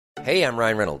Hey, I'm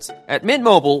Ryan Reynolds. At Mint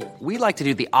Mobile, we like to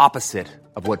do the opposite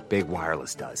of what Big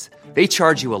Wireless does. They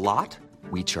charge you a lot,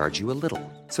 we charge you a little.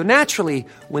 So naturally,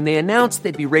 when they announced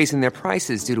they'd be raising their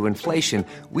prices due to inflation,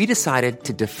 we decided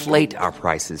to deflate our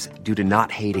prices due to not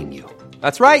hating you.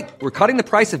 That's right. We're cutting the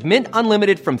price of Mint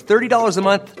Unlimited from $30 a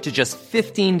month to just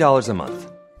 $15 a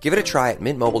month. Give it a try at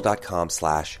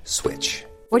mintmobile.com/switch.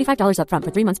 $45 up front for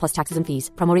 3 months plus taxes and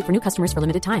fees. Promo rate for new customers for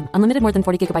limited time. Unlimited more than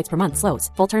 40 gigabytes per month. Slows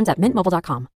full terms at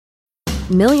mintmobile.com.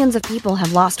 Millions of people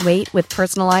have lost weight with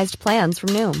personalized plans from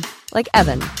Noom. Like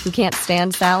Evan, who can't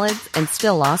stand salads and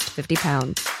still lost 50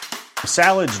 pounds.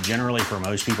 Salads generally for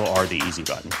most people are the easy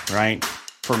button, right?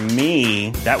 For me,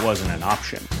 that wasn't an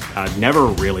option. I never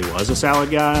really was a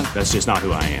salad guy. That's just not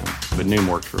who I am. But Noom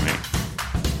worked for me.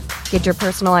 Get your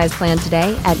personalized plan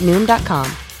today at Noom.com.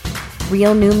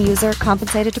 Real Noom user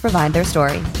compensated to provide their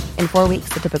story. In 4 weeks,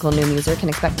 the typical Noom user can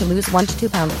expect to lose 1 to 2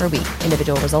 pounds per week.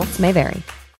 Individual results may vary.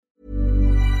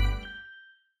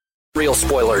 Real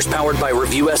spoilers powered by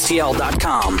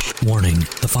ReviewSTL.com. Warning,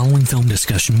 the following film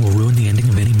discussion will ruin the ending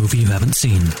of any movie you haven't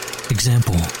seen.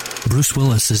 Example, Bruce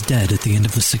Willis is dead at the end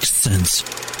of The Sixth Sense.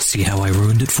 See how I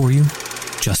ruined it for you?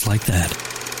 Just like that.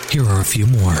 Here are a few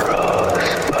more.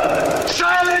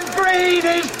 Silent breed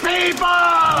is people!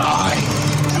 I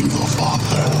am your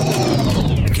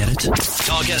father. Get it?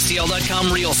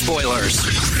 TalkSTL.com real spoilers.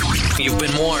 You've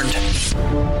been warned.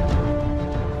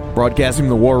 Broadcasting from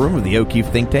the War Room of the O'Keefe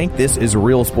Think Tank, this is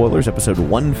Real Spoilers, episode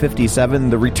 157,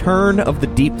 The Return of the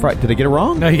Deep Fried... Did I get it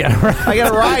wrong? No, you got it right. I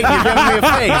got it right. You're giving me a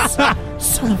face.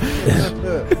 Son of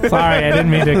a... Sorry, I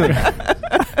didn't mean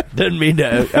to... Didn't mean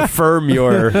to affirm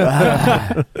your...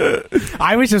 I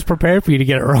was just prepared for you to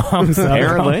get it wrong. So.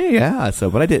 Apparently, yeah.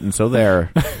 But I didn't, so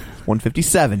there.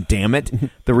 157, damn it.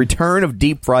 The Return of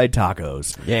Deep Fried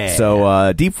Tacos. Yeah.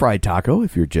 So, Deep Fried Taco,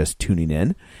 if you're just tuning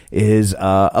in, is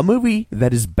a movie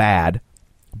that is bad,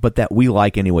 but that we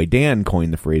like anyway. Dan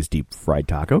coined the phrase deep fried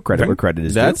taco. Credit where credit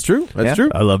is due. That's true. That's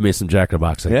true. I love me some Jack in the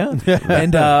Box. Yeah.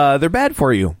 And they're bad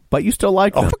for you, but you still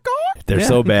like them. Oh, they're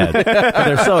so bad.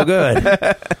 They're so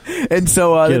good. And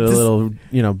so get a little,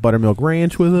 buttermilk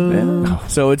ranch with them. Yeah.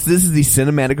 So this is the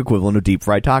cinematic equivalent of deep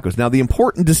fried tacos. Now, the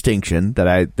important distinction that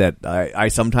I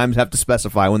sometimes have to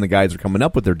specify when the guys are coming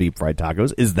up with their deep fried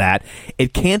tacos is that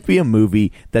it can't be a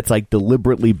movie that's like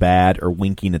deliberately bad or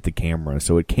winking at the camera.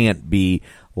 So it can't be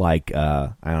like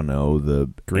I don't know, the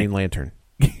Green Lantern.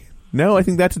 No, I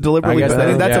think that's deliberately bad. I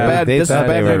think that's a bad. This is a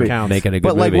bad movie. Making a good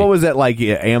but like, movie. what was that like?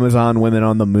 Amazon Women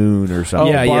on the Moon or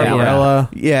something? Oh, Barbarella.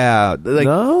 Yeah. Like,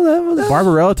 No, that was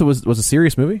Barbarella was a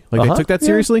serious movie. Like they took that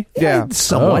seriously. Yeah.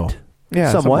 somewhat. Oh.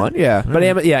 Yeah, somewhat. Yeah. But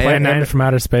Plan 9 from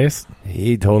Outer Space.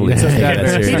 he totally He took took that that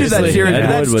seriously. He did that seriously.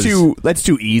 Ed Wood was- That's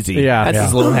too easy. Yeah. That's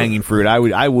his low hanging fruit. I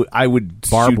would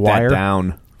Barbed shoot wire? that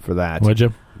down for that. Would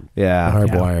you? Yeah.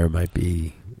 Barbed wire might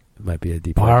be a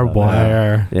deep Barbed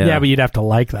wire. Yeah. Yeah, but you'd have to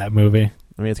like that movie.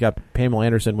 I mean, it's got Pamela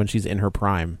Anderson when she's in her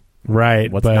prime.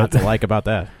 Right. What's but not to like about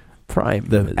that? Prime.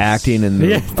 The acting and the,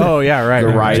 Yeah. Oh yeah, right. the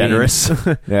right. writing. Generous.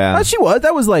 Yeah. She was.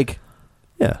 That was like.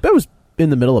 Yeah. That was in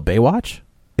the middle of Baywatch.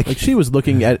 Like she was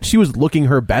looking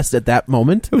her best at that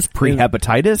moment. It was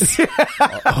pre-hepatitis.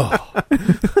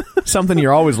 Something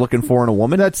you're always looking for in a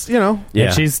woman. That's Yeah.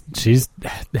 She's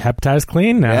hepatized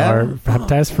clean now, Yeah. or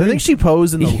hepatized free. I think she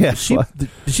posed in the. Yeah. Did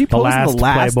she pose in the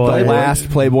last Playboy. The last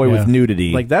Playboy Yeah. with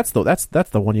nudity. Like that's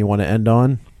the one you want to end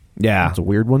on. yeah. It's a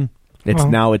weird one.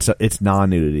 It's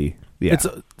non-nudity. Yeah.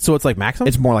 It's like Maxim.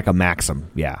 It's more like a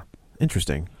Maxim. Yeah.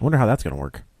 interesting. I wonder how that's going to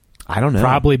work. I don't know.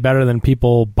 Probably better than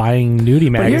people buying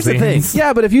nudie But here's magazines. the thing.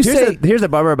 Yeah, but if you say Here's the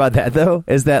bummer about that, though,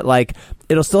 is that, like,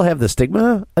 it'll still have the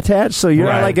stigma attached, so you're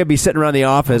not, Right. like, going to be sitting around the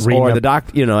office Reading or up-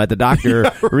 the at the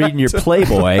doctor reading your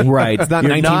Playboy. Right. It's not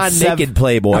your 1970 non-naked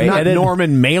Playboy. I'm not and then-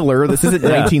 Norman Mailer. This isn't and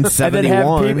then have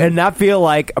 1971. and not feel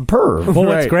like a perv. Well,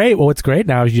 what's great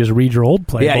now is you just read your old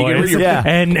Playboys. Yeah, you can read your- yeah.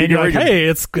 and You can you're read like, your- hey,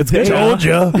 it's good. Told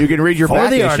you. You can read your For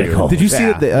back the issue. article. Did you see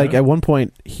Yeah. that? Like at one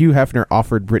point, Hugh Hefner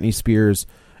offered Britney Spears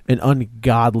an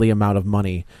ungodly amount of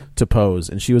money to pose,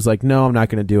 and she was like, "No, I'm not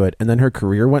going to do it." And then her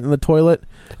career went in the toilet,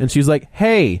 and she was like,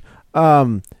 "Hey,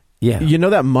 you know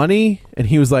that money?" And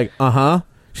he was like, "Uh huh."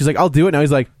 She's like, "I'll do it." Now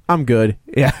he's like, "I'm good."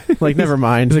 Yeah. Like, never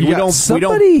mind. He's like, we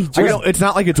don't. It's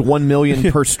not like it's 1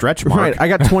 million per stretch mark. Right, I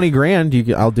got 20 grand.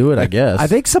 I'll do it, I guess. I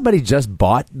think somebody just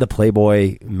bought the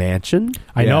Playboy mansion.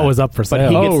 I know it was up for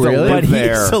sale. But he gets to really? live But he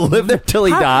there. gets to live there till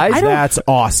he dies. That's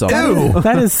awesome.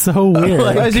 That is so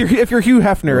weird. If you're Hugh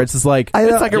Hefner, it's just like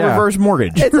It's like a reverse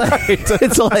mortgage. It's like,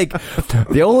 it's like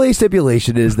the only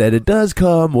stipulation is that it does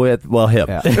come with him.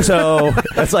 Yeah. So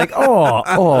it's like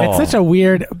It's such a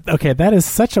weird. Okay, that is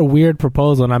such a weird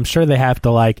proposal, and I'm sure they have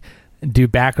to like do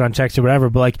background checks or whatever,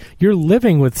 but like you're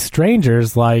living with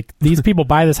strangers, like these people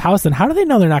buy this house, and how do they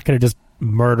know they're not going to just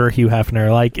murder Hugh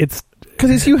Hefner? Like it's because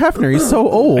he's Hugh Hefner. He's so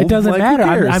old. It doesn't like, matter. who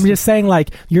cares? I'm just saying,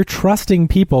 like, you're trusting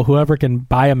people, whoever can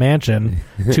buy a mansion,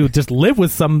 to just live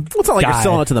with some. It's not like you're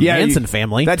selling it to the Manson you-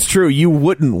 family. That's true. You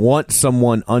wouldn't want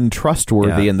someone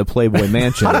untrustworthy in the Playboy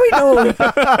Mansion. How do we know?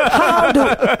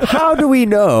 How do we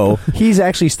know he's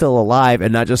actually still alive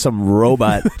and not just some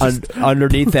robot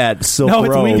underneath that silk No, it's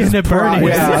robe? Weekend at Bernie's.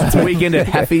 Yeah, it's Weekend at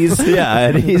Heffy's. Yeah,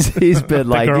 and he's been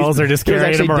like girls he's, are just he was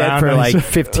carrying actually him dead around for and like shit.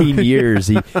 15 years.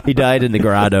 He died in the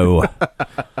grotto.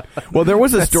 Well, there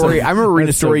was a story. I remember reading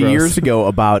a that's so story gross. years ago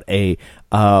about a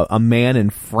man in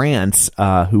France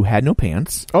who had no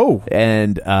pants. Oh.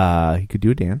 And he could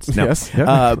do a dance. No. Yes,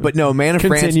 yeah. But no, a man in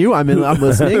France. Continue. I'm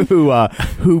listening.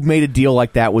 Who made a deal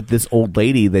like that with this old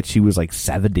lady that she was like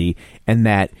 70, and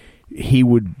that he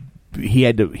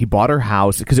bought her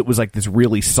house because it was like this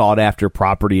really sought after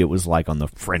property. It was like on the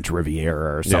French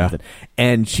Riviera or something,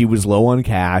 and she was low on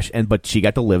cash, but she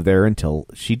got to live there until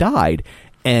she died,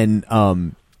 and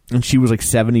she was like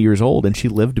 70 years old, and she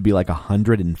lived to be like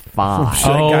 105. That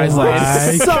guy's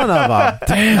like, son of a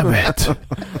damn it.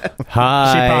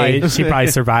 Hi. She probably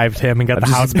survived him and got the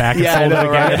house back and sold it again.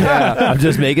 Right? Yeah. I'm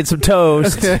just making some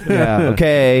toast. Yeah.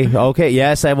 Okay.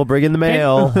 Yes, I will bring in the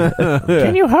mail.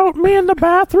 Can you help me in the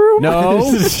bathroom? No.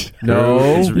 It's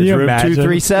You room imagine?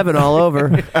 237 all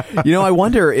over. I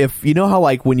wonder if how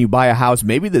like when you buy a house,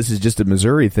 maybe this is just a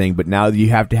Missouri thing, but now you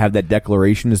have to have that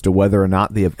declaration as to whether or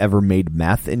not they have ever made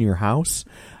meth in your house.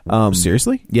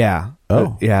 Seriously? Yeah.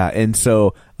 Oh. Yeah. And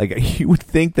so, like, you would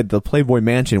think that the Playboy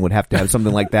Mansion would have to have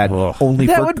something like that only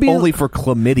That for would be- only for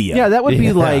chlamydia. Yeah, that would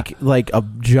be like a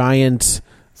giant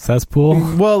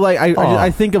Cesspool. Well, like I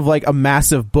think of like a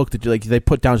massive book that they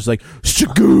put down, just like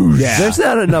Shagoosh. Yeah. There's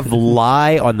not enough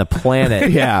lie on the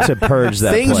planet to purge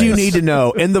that Things place. you need to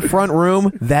know. In the front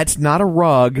room, that's not a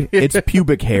rug, it's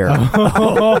pubic hair.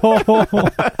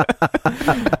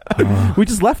 We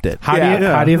just left it.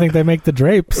 How do you think they make the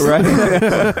drapes? Right?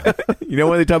 You know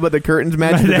when they talk about the curtains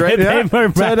matching the drapes? They match for a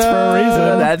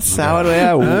reason. That's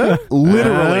how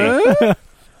literally.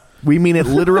 We mean it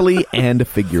literally and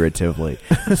figuratively.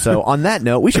 So on that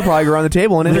note, we should probably go around the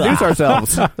table and introduce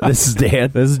ourselves. This is Dan.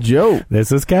 This is Joe.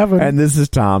 This is Kevin. And this is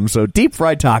Tom. So deep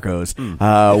fried tacos.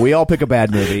 We all pick a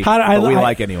bad movie, but we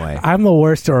like anyway. I'm the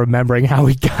worst at remembering how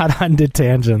we got onto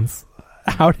tangents.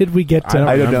 How did we get to?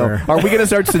 I don't know. Are we going to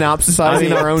start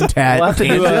synopsisizing our own We'll have to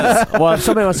do well, if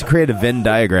somebody wants to create a Venn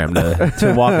diagram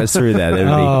to walk us through that, it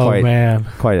would be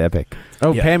quite epic.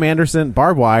 Oh, yeah. Pam Anderson,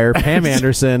 barbed wire, Pam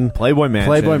Anderson, Playboy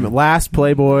Mansion, last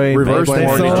Playboy, reverse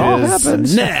Playboy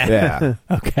mortgages. Yeah.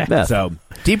 Okay. Yeah. So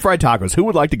deep fried tacos. Who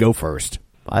would like to go first?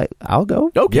 I'll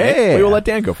go. Okay, Yeah. we will let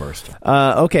Dan go first.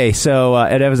 Okay, so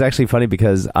and it was actually funny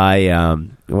because I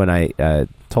when I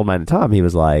told mine to Tom, he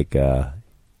was like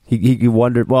he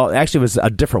wondered. Well, actually, it was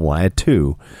a different one. I had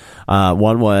two.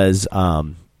 One was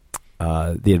The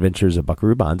Adventures of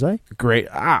Buckaroo Banzai. Great.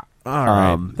 All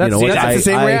right. That's the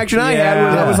same reaction I had.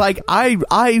 I was like,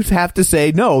 I have to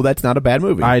say, no, that's not a bad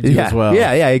movie. I do as well.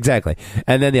 Yeah, exactly.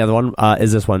 And then the other one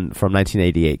is this one from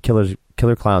 1988,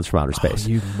 Killer Clowns from Outer Space.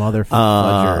 You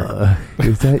motherfucker.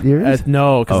 Is that yours?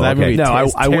 No, because that movie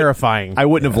is I terrifying. I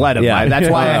wouldn't have let him. Yeah. That's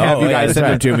why I have you guys that's send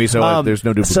them right. to me, so there's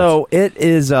no duplicates. So it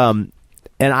is, and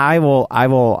I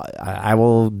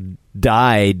will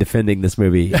die defending this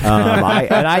movie.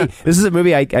 This is a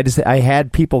movie I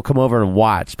had people come over and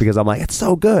watch because I'm like, it's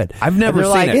so good. I've never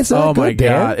seen it. It's not Oh good, my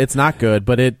Dan. god, it's not good,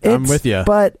 but I'm with you.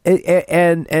 But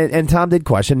and Tom did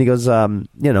question. He goes,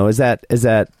 is that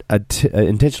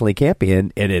intentionally campy?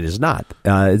 And it is not.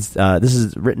 This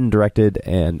is written, directed,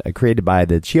 and created by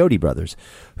the Chiodo brothers,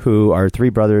 who are three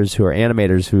brothers who are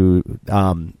animators who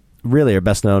really are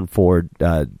best known for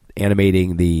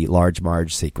animating the Large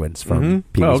Marge sequence from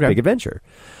Pee-wee's Big Adventure.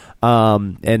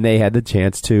 And they had the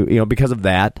chance to, because of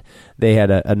that, they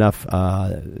had enough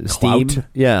steam,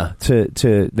 Clout.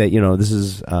 to that. This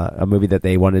is a movie that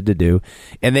they wanted to do,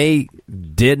 and they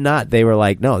did not. They were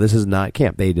like, no, this is not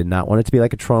camp. They did not want it to be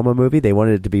like a trauma movie. They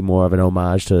wanted it to be more of an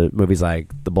homage to movies like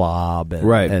The Blob,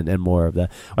 and more of that.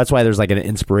 That's why there's like an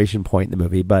inspiration point in the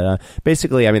movie. But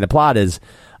basically, I mean, the plot is.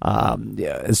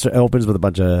 It opens with a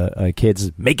bunch of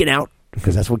kids making out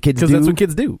because that's what kids do. That's what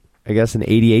kids do. I guess, in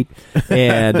 '88,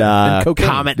 and cocaine.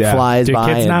 Comet Yeah. flies Do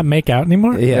by. kids not make out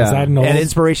anymore? Yeah. Is that an old and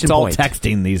Inspiration It's all Point.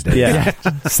 texting these days. Yeah.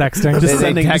 sexting? Just They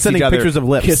sending text each other, pictures of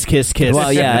lips. Kiss, kiss, kiss.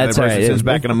 Well, yeah, And that's the person right. sends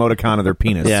back an emoticon of their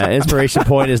penis. Yeah, Inspiration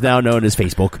Point is now known as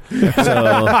Facebook.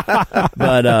 So,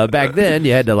 but back then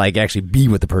you had to like actually be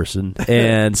with the person,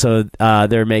 and so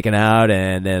they're making out,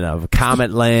 and then a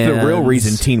comet lands. The real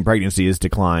reason teen pregnancy is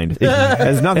declined it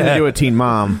has nothing to do with teen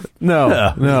mom.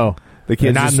 No. The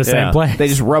kids They're not in the just- same place. They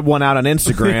just rub one out on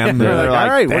Instagram. They're like, all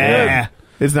right, we're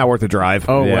it's not worth the drive.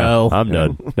 Oh, Yeah, well. I'm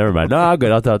done. Never mind. No, I'm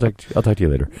good. I'll talk to you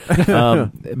later.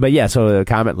 But yeah, so the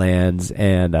comet lands,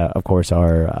 and of course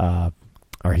our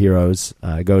heroes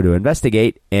go to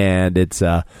investigate, and it's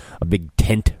a big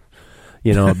tent,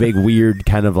 a big weird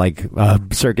kind of like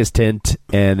circus tent,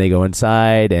 and they go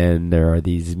inside, and there are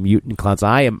these mutant clowns.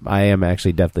 I am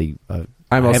actually definitely.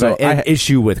 I have an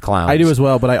issue with clowns. I do as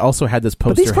well, but I also had this But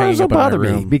poster these clowns hanging don't up in my bother me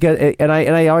room. because, and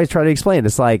I always try to explain.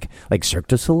 It's like Cirque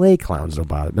du Soleil clowns don't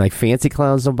bother me. Like fancy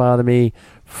clowns don't bother me.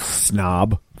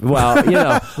 Snob. Well,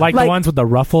 like the ones with the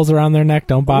ruffles around their neck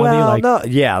don't bother you. well, Like, no,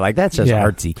 yeah, like that's just Yeah.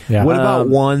 artsy. Yeah. What about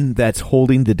one that's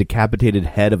holding the decapitated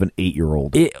head of an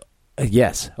 8-year-old?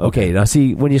 Yes. Okay. Now,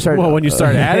 see, when you start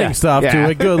adding stuff to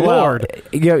it, good Well, lord.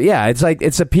 Yeah. It's like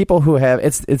it's the people who have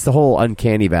it's the whole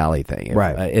uncanny valley thing.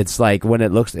 Right. It's like when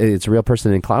it's a real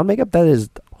person in clown makeup. That is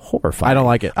horrifying. I don't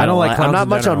like it. I don't like clowns I'm not in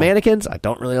much general. on mannequins. I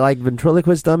don't really like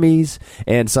ventriloquist dummies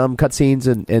and some cutscenes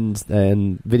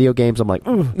and video games. I'm like,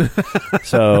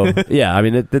 so yeah. I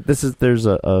mean, there's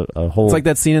a whole. It's like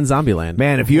that scene in Zombieland.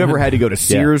 Man, if you ever had to go to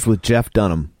Sears with Jeff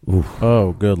Dunham,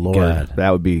 Oh, good lord. God.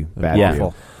 that would be bad. Yeah. for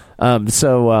you.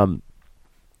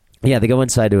 Yeah, they go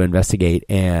inside to investigate,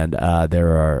 and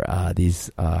there are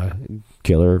these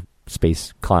killer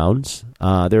space clowns.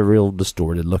 They're real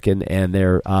distorted looking, and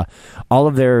they're all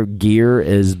of their gear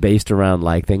is based around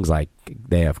like things like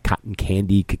they have cotton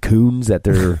candy cocoons that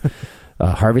they're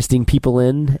harvesting people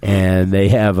in, and they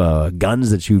have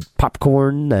guns that shoot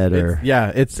popcorn that are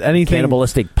It's anything.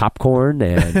 cannibalistic popcorn,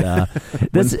 and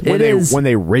When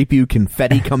they rape you,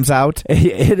 confetti comes out.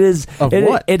 It is Of it,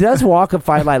 what? It does walk a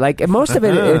fine line. Like most of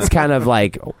it, it's kind of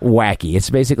like wacky. It's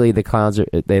basically the clowns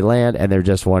they land and they're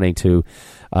just wanting to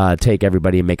take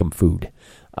everybody and make them food.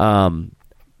 John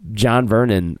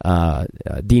Vernon,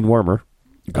 Dean Wormer,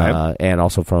 and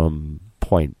also from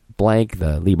Point Blank,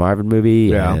 the Lee Marvin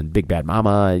movie, and Big Bad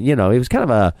Mama. He was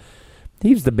kind of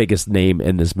he was the biggest name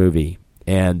in this movie,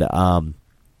 and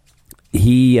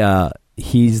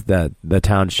he's the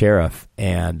town sheriff,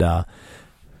 and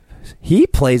he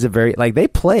plays a very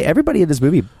everybody in this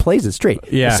movie plays it straight.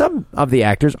 Yeah. Some of the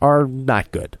actors are not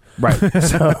good. Right.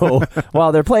 So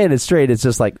while they're playing it straight, it's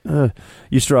just like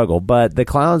you struggle. But the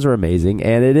clowns are amazing,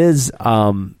 and it is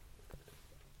a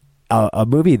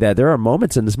movie that there are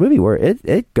moments in this movie where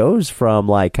it goes from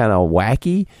like kind of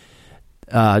wacky,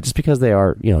 just because they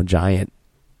are giant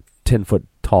 10-foot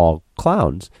tall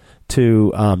clowns,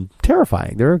 to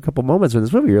terrifying. There are a couple moments in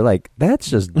this movie you're like, that's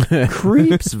just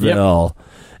Creepsville.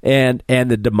 And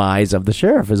the demise of the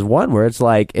sheriff is one where it's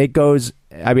like it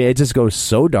just goes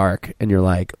so dark, and you're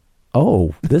like,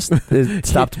 oh, this it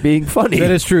stopped being funny.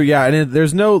 That is true. Yeah, and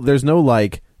there's no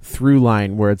like through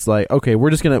line where it's like, okay,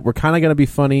 we're kind of gonna be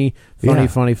funny.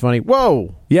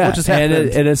 Whoa, Yeah, what just happened?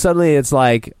 and then suddenly it's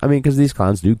like, I mean, because these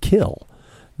clowns do kill.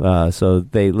 So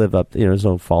they live up, there's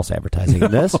no false advertising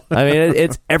in this. I mean,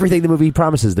 it's everything the movie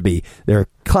promises to be. They're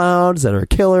clowns that are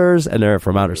killers, and they're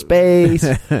from outer space.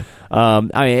 I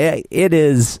mean, it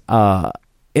is.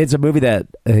 It's a movie that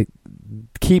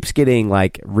keeps getting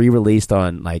like re-released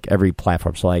on like every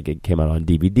platform. So like it came out on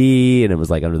DVD, and it was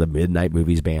like under the Midnight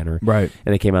Movies banner, Right.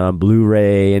 And it came out on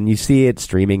Blu-ray, and you see it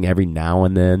streaming every now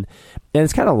and then. And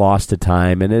it's kind of lost to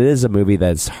time, and it is a movie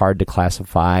that's hard to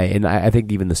classify, and I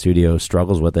think even the studio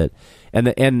struggles with it. And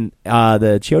the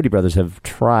Chiodo brothers have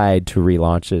tried to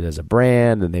relaunch it as a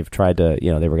brand, and they've tried to,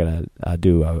 they were going to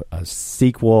do a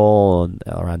sequel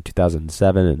around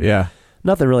 2007, and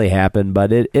nothing really happened.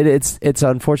 But it's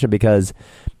unfortunate because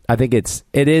I think it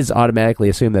is automatically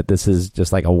assumed that this is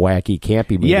just like a wacky,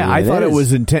 campy movie. Yeah, I thought it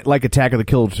was is. like Attack of the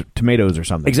Killer Tomatoes or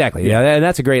something. Exactly. Yeah, and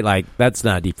that's a great that's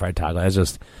not deep fried taco. That's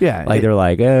just they're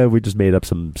like, we just made up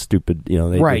some stupid,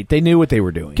 They knew what they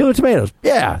were doing. Killer Tomatoes.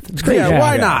 Yeah, it's great. Yeah,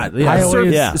 why not?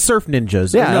 Yeah, surf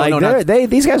ninjas. Yeah,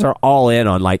 these guys are all in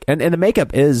on and the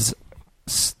makeup is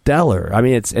stellar. I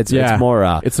mean, it's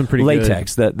more it's some pretty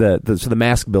latex. So the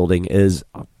mask building is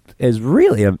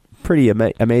really pretty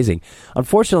amazing.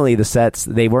 Unfortunately, the sets,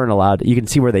 they weren't allowed. You can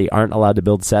see where they aren't allowed to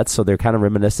build sets, so they're kind of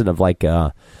reminiscent of like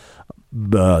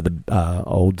the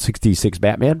old '66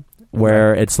 Batman.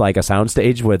 where it's like a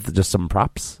soundstage with just some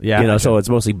props. Yeah, so it's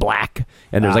mostly black,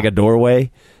 and there's like a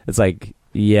doorway. It's like.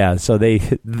 Yeah, so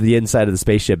the inside of the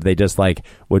spaceship, they just you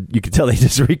could tell they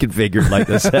just reconfigured like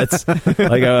the sets. Put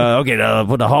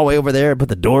the hallway over there, put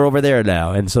the door over there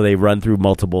now, and so they run through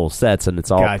multiple sets, and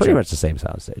it's all pretty much the same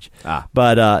soundstage.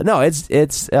 But no,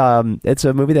 it's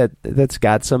a movie that's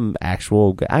got some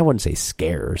actual, I wouldn't say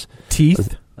scares,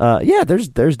 teeth. Yeah, there's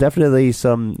definitely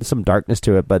some darkness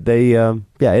to it, but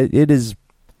it's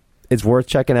worth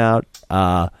checking out.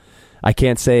 I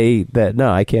can't say that. No,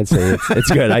 I can't say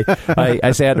it's good.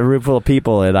 I sat in a room full of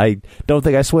people, and I don't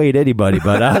think I swayed anybody.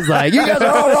 But I was like, "You guys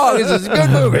are all wrong. This is a good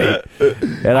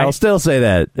movie," and I'll still say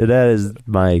that. That is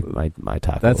my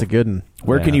taco. That's a good one.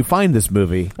 Where can you find this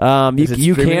movie?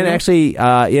 You can actually.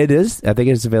 It is. I think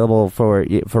it's available for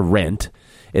rent.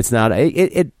 It's not.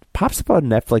 It pops up on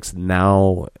Netflix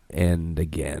now and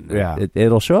again. Yeah,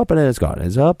 it'll show up and then it's gone.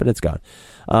 It's up and it's gone.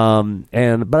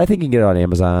 But I think you can get it on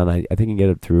Amazon. I think you can get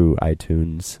it through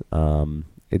iTunes.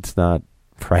 It's not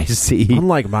pricey.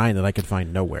 Unlike mine that I could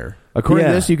find nowhere. According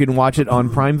to this, you can watch it on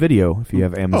Prime Video if you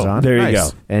have Amazon. Oh, there you go.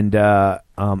 And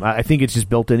I think it's just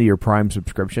built into your Prime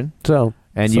subscription. You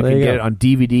can get it on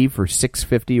DVD for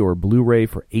 $6.50 or Blu-ray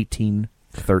for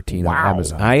 $18.13 on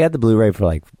Amazon. I got the Blu-ray for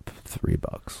like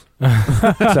 $3.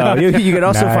 So you can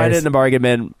also find it in the bargain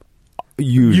bin.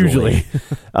 Usually.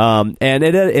 And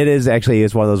it is actually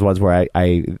one of those ones where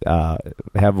I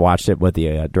have watched it with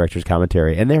the director's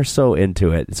commentary, and they're so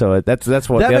into it. So that's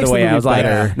what the other way I was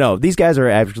like, no, these guys are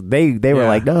actually they were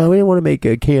like, no, we didn't want to make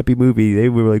a campy movie. They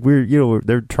were like,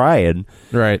 they're trying,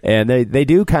 right? And they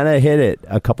do kind of hit it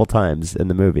a couple times in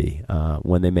the movie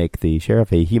when they make the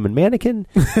sheriff a human mannequin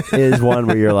is one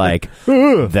where you're like,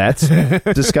 that's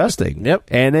disgusting. Yep.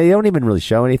 And they don't even really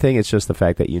show anything. It's just the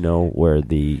fact that where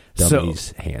the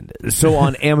dummy's hand is. So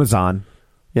on Amazon,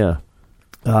 yeah,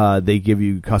 they give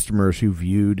you customers who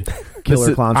viewed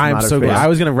Killer Clowns from Outer Space. I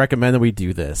was going to recommend that we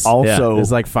do this. Also,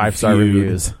 there's like 5-star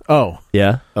reviews. Oh,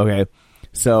 yeah. Okay.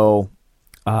 So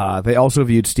they also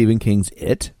viewed Stephen King's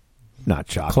It. Not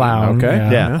shocking. Clown. Okay.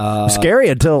 Yeah. Scary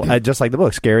until just like the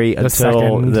book. Scary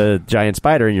until the giant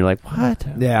spider, and you're like, what?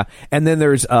 Yeah. And then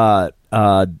there's A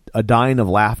Dying of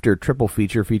Laughter triple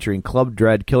feature featuring Club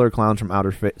Dread, Killer Clowns from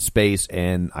Outer Space,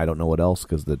 and I don't know what else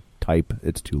because the type,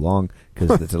 it's too long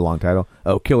because it's a long title.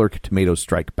 Oh, Killer Tomatoes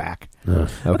Strike Back.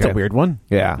 That's a weird one.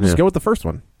 Yeah. Just go with the first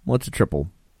one. Well, it's a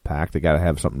triple pack. They got to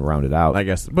have something to round it out, I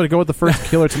guess. But go with the first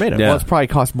Killer Tomato. Well, it's probably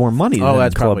cost more money. Oh, than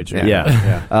that's Club. probably true.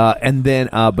 Yeah. And then,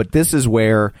 but this is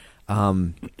where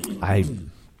I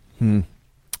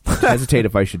hesitate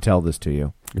if I should tell this to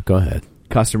you. Go ahead.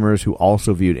 Customers who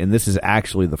also viewed, and this is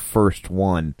actually the first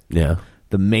one. Yeah.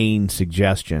 The main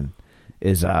suggestion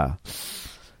is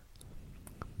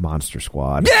Monster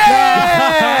Squad.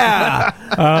 Yeah!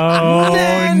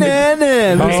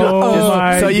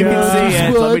 So you can see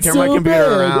it. So let me turn my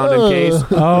computer around in case.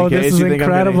 Oh, in case this is you think I'm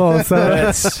incredible.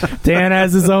 gonna- So Dan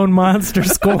has his own Monster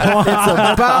Squad.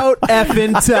 About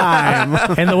effing time.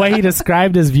 And the way he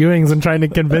described his viewings and trying to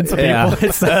convince people, Yeah.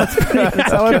 it sounds pretty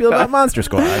That's how I feel about Monster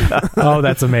Squad. Oh,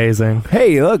 that's amazing.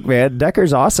 Hey, look, man,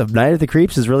 Decker's awesome. Night of the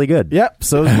Creeps is really good. Yep,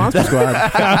 so is Monster Squad.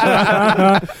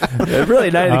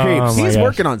 Really, Night of the Creeps. my He's gosh.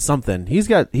 working on something. He's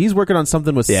working on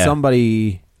something with somebody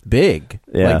big.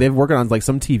 Yeah. Like they're working on like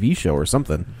some TV show or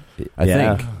something. I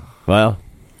think. Well,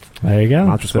 There you go.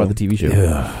 Monster Squad, the TV show.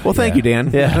 Well, thank you, Dan.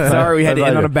 Yeah. Sorry we had to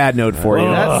end on a bad note for you.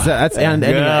 That's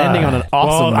ending on an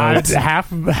awesome note.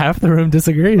 Half the room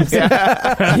disagrees.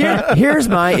 here's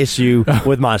my issue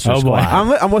with Monster Oh, boy.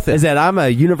 Squad. I'm with it. Is that I'm a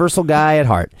universal guy at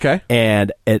heart. Okay.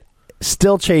 And it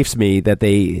still chafes me that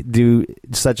they do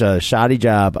such a shoddy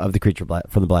job of the creature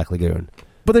from the Black Lagoon.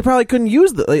 But they probably couldn't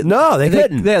use the. No, they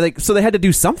couldn't. Yeah, so they had to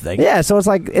do something. Yeah, so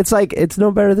it's no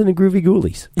better than the Groovy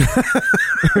Ghoulies.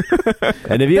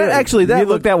 And if you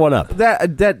look that one up.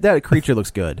 That creature looks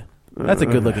good. That's a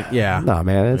good looking. Yeah. No,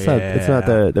 man, it's not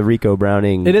the Rico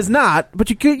Browning. It is not,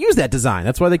 but you could use that design.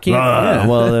 That's why they can't. Yeah.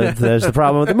 Well, there's the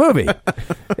problem with the movie.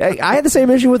 I had the same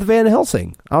issue with Van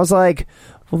Helsing. I was like,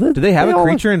 well, do they have a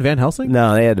creature in Van Helsing?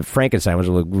 No, they had Frankenstein, which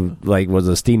was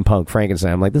a steampunk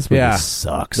Frankenstein. I'm like, this movie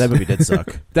sucks. That movie did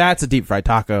suck. That's a deep fried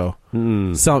taco.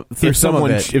 If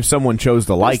someone chose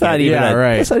to like That's it,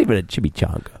 It's not even a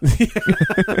chimichanga.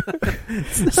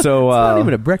 So it's not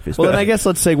even a breakfast. Well, then I guess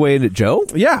let's segue into Joe.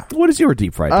 Yeah. What is your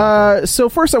deep fried taco? So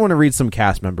first, I want to read some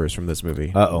cast members from this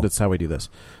movie. Uh-oh. That's how we do this.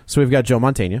 So we've got Joe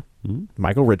Mantegna,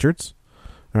 Michael Richards,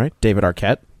 all right, David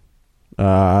Arquette,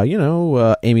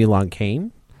 Amy Long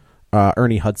Cain,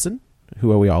 Ernie Hudson,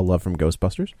 who we all love from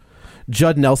Ghostbusters,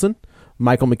 Judd Nelson,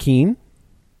 Michael McKean,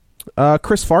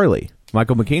 Chris Farley,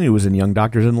 Michael McKean, who was in Young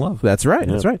Doctors in Love. That's right.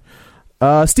 Yeah. That's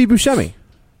right. Steve Buscemi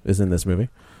is in this movie.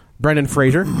 Brendan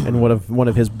Fraser in one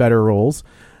of his better roles.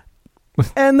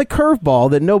 And the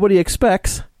curveball that nobody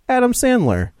expects, Adam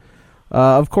Sandler.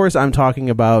 Of course, I'm talking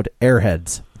about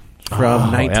Airheads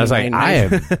from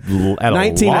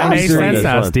 1993. Makes sense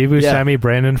now. Steve Buscemi,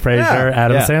 Brendan Fraser,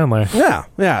 Adam Sandler.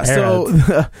 Yeah. So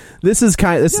this is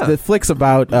the flick's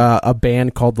about a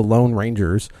band called the Lone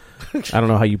Rangers. I don't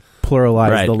know how you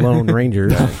pluralize the Lone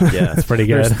Rangers. Yeah, that's pretty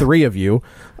good. There's 3 of you.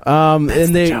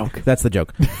 That's the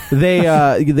joke.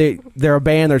 They're a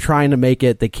band. They're trying to make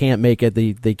it. They can't make it.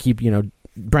 They keep,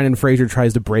 Brendan Fraser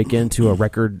tries to break into a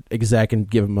record exec and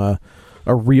give him a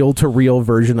reel-to-reel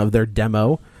version of their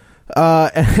demo.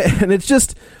 And it's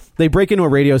just, they break into a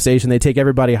radio station, they take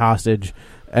everybody hostage,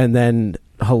 and then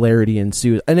hilarity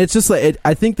ensues. And it's just like,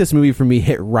 I think this movie for me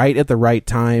hit right at the right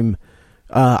time.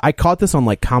 I caught this on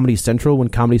like Comedy Central when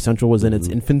Comedy Central was in its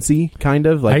infancy, kind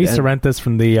of. Like, I used to rent this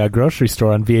from the grocery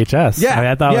store on VHS.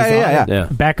 Yeah, I thought it was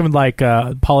back in like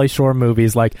Pauly Shore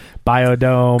movies like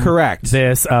Biodome. Correct.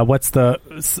 This what's the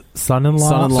Son-in-Law?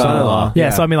 Son-in-Law.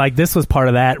 Yeah, so I mean, like this was part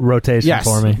of that rotation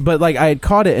for me. But like I had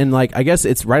caught it, and like I guess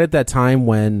it's right at that time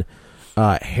when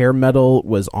hair metal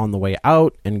was on the way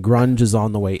out and grunge is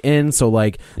on the way in. So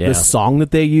like the song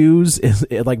that they use is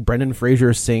like Brendan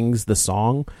Fraser sings the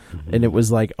song, and it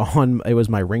was like it was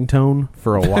my ringtone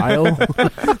for a while.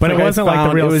 But it wasn't like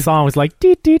the real song. It was like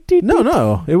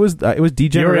no. It was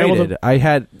degenerated. I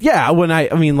had at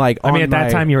that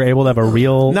time you were able to have a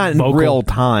real not in vocal. real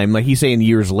time. Like he's saying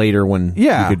years later when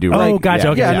you could do. Oh, gotcha.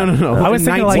 Okay. Yeah, no. I was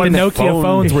thinking like the Nokia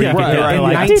phones where you could in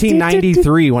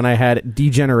 1993 when I had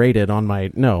degenerated on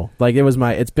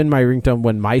it's been my ringtone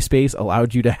when MySpace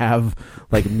allowed you to have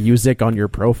like music on your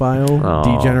profile.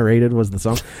 Oh. Degenerated was the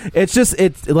song. It's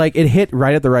like it hit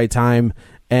right at the right time,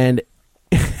 and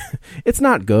it's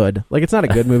not good. Like it's not a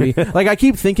good movie. Like I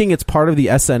keep thinking it's part of the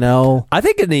SNL. I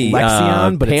think in the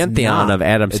Lexion, but pantheon of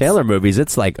Adam Sandler movies,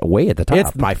 it's like way at the top.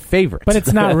 It's my favorite, but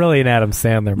it's not really an Adam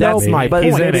Sandler movie. That's my point.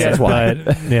 He's in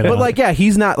it, but like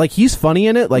he's not like he's funny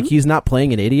in it. Like he's not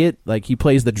playing an idiot. Like he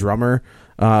plays the drummer.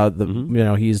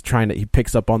 He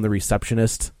picks up on the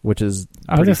receptionist, which is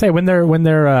I was gonna say when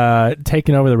they're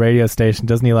taking over the radio station,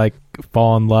 doesn't he like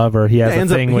fall in love, or he has a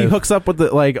thing he hooks up with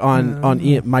the on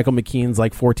Michael McKean's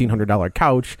like $1,400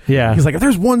 couch. Yeah, he's like,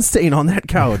 there's one stain on that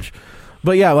couch.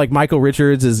 But yeah, like Michael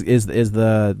Richards is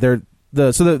the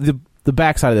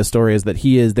backside of the story is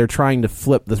that they're trying to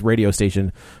flip this radio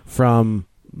station from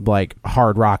like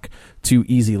hard rock to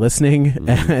easy listening,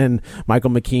 and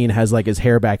Michael McKean has like his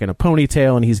hair back in a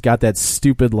ponytail, and he's got that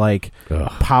stupid like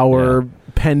power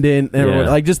pendant,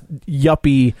 like just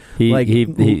yuppie.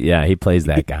 He plays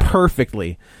that guy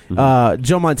perfectly.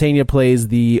 Joe Mantegna plays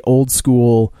the old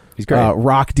school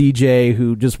rock DJ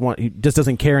who just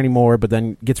doesn't care anymore, but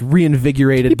then gets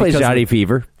reinvigorated. He plays Johnny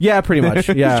Fever. Yeah, pretty much.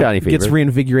 Yeah, Johnny Fever gets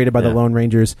reinvigorated by the Lone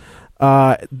Rangers.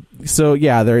 So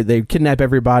yeah, they kidnap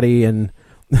everybody, and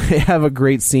they have a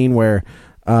great scene where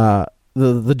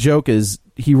the joke is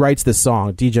he writes this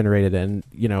song Degenerated, and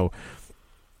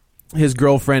his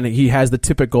girlfriend, he has the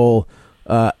typical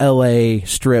LA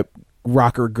strip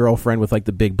rocker girlfriend with like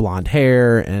the big blonde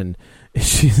hair, and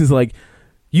she's like,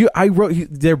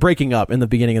 they're breaking up in the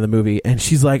beginning of the movie, and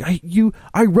she's like,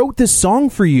 I wrote this song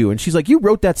for you, and she's like, you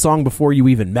wrote that song before you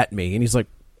even met me, and he's like,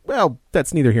 well,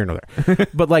 that's neither here nor there.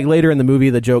 But like later in the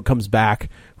movie, the joke comes back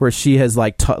where she has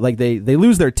like they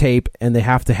lose their tape, and they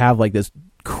have to have like this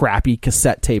crappy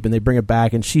cassette tape, and they bring it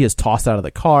back, and she is tossed out of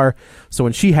the car. So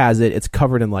when she has it, it's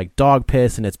covered in like dog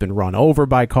piss, and it's been run over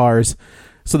by cars.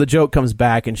 So the joke comes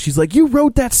back, and she's like, you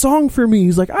wrote that song for me.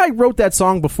 He's like, I wrote that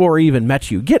song before I even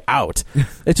met you. Get out.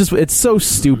 It's so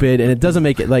stupid, and it doesn't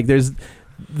make it like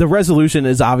the resolution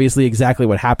is obviously exactly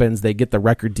what happens. They get the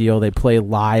record deal. They play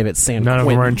live at San Quentin. None of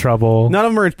them are in trouble. None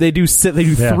of them are. They do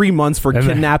 3 months for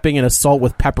kidnapping and assault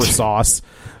with pepper sauce.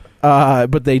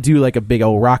 But they do like a big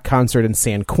old rock concert in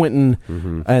San Quentin,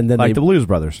 and then like the Blues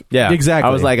Brothers. Yeah, exactly.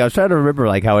 I was trying to remember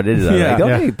like how it is.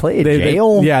 They play in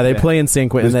jail. They play in San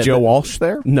Quentin. Was Joe Walsh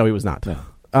there? No, he was not. No.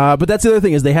 But that's the other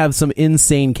thing is they have some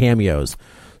insane cameos.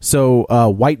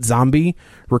 So White Zombie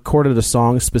recorded a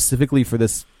song specifically for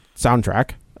this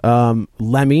soundtrack.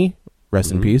 Lemmy,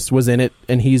 rest in peace, was in it,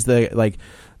 and he's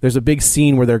there's a big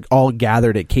scene where they're all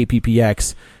gathered at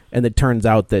KPPX, and it turns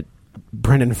out that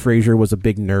Brendan Fraser was a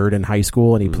big nerd in high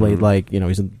school, and he played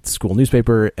he's in the school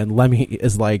newspaper, and Lemmy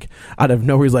is like out of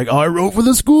nowhere, he's like, I wrote for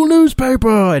the school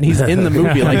newspaper, and he's in the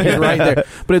movie, like he's right there.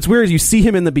 But it's weird, you see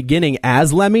him in the beginning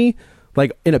as Lemmy,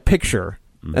 like in a picture,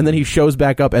 and then he shows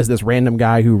back up as this random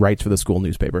guy who writes for the school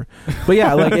newspaper. But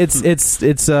yeah, like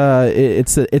it's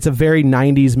a very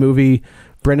 90s movie.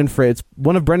 It's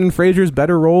one of Brendan Fraser's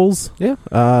better roles. Yeah.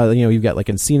 You've got like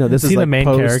Encino. This is the like main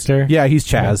character. Yeah, he's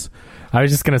Chaz. Yeah. I was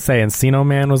just gonna say Encino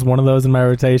Man was one of those in my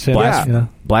rotation.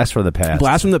 Blast from the Past.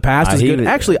 Blast from the Past is good.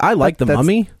 Actually, I like The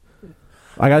Mummy.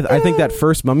 I think that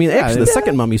first Mummy, the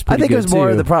second Mummy's pretty good, I think it was more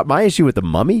of the problem. My issue with The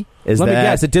Mummy is Let me that...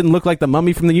 guess, it didn't look like the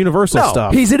Mummy from the Universal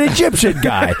stuff. He's an Egyptian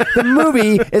guy. The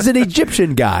movie is an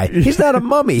Egyptian guy. He's not a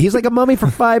mummy. He's like a mummy for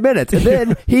 5 minutes, and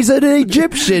then he's an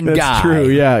Egyptian guy. That's true,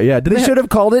 yeah. They should have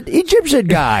called it Egyptian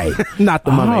guy. Not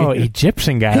the Mummy. Oh,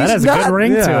 Egyptian guy. That He's has a good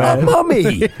ring to a it.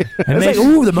 mummy. It's like,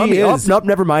 ooh, the mummy. Oh, nope,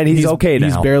 never mind. He's okay now.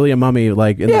 He's barely a mummy.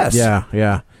 Like, yes.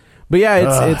 Yeah. But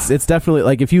yeah, it's definitely,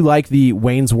 like, if you like the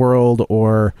Wayne's World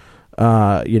or...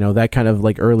 that kind of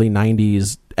like early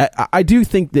 90s. I do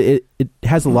think that it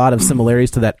has a lot of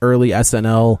similarities to that early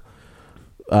SNL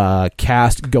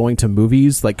cast going to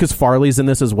movies, like because Farley's in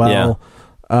this as well.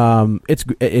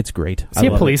 It's great. Is he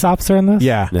a police officer in this?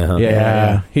 Yeah. Uh-huh.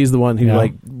 Yeah. He's the one who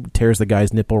like tears the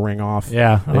guy's nipple ring off.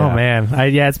 Yeah. Oh man.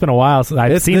 It's been a while since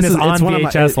I've seen this on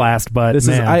VHS last, but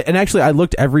and actually I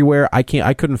looked everywhere. I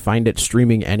couldn't find it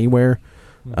streaming anywhere.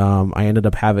 I ended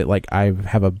up I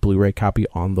have a Blu-ray copy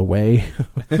on the way.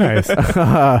 Nice.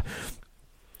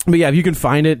 But yeah, if you can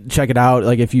find it, check it out.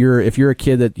 Like if you're a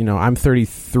kid that, I'm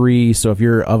 33, so if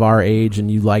you're of our age and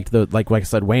you liked like I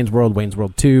said, Wayne's World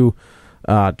 2,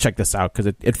 check this out because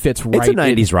it fits right. It's a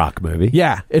 90s rock movie.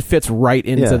 Yeah, it fits right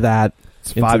into that.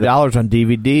 It's $5 on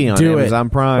DVD on Amazon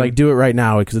Prime. Like do it right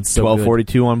now because it's so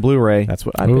 $12.42 on Blu-ray. That's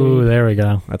what I paid. Ooh, there we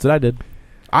go. That's what I did.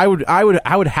 I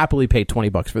would happily pay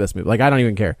 $20 for this movie. Like I don't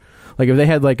even care. Like if they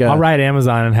had like I'll write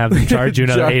Amazon and have them charge you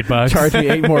another $8. Charge me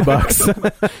 $8 more bucks.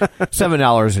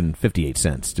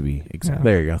 $7.58 to be exact. Yeah.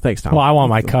 There you go. Thanks, Tom. Well, I want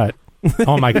my cut. I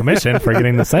want my commission for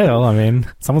getting the sale. I mean,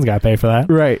 someone's got to pay for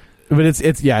that, right? But it's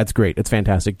great. It's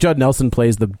fantastic. Judd Nelson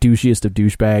plays the douchiest of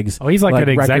douchebags. Oh, he's like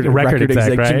an record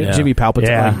exec, right? Jimmy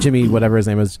Palpatine, like Jimmy whatever his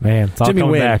name is. Man, it's all Jimmy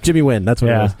coming Wynn. back. Jimmy Wynn. That's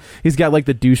what it is. He's got like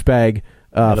the douchebag.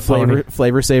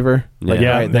 Flavor saver,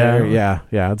 right there.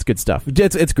 Yeah, it's good stuff.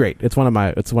 It's great. It's one of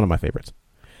my favorites.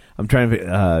 I'm trying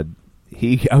to.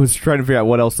 I was trying to figure out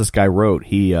what else this guy wrote.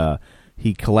 He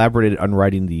collaborated on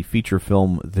writing the feature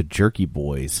film The Jerky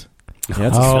Boys.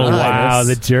 Yeah, wow,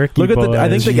 The Jerky Boys. I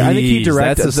think he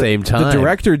directed at the same time. The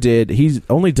director did. He's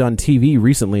only done TV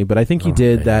recently, but I think he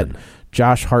did that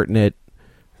Josh Hartnett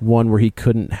one where he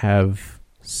couldn't have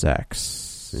sex.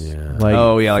 Yeah. Like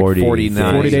 40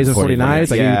 Days and 40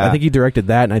 Nights. I think he directed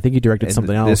that, and I think he directed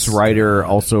something else. This writer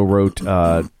also wrote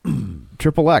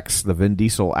Triple X, the Vin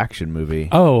Diesel action movie.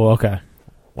 Oh, okay.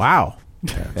 Wow.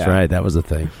 That's right. That was a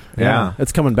thing. Yeah.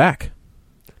 It's coming back.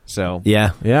 So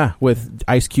yeah, with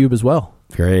Ice Cube as well.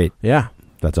 Great. Yeah.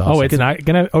 That's awesome. Oh, it's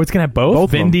gonna have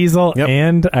both Vin Diesel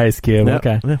and Ice Cube. Yep.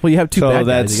 Okay. Well, you have two bad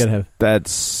guys. You gotta have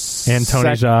and Tony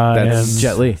Jaa and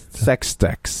Jet Li. Sex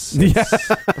Dex.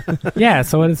 Yeah.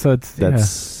 So it's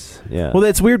yeah. Well,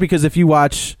 it's weird because if you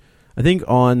watch, I think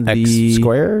on X the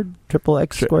squared, triple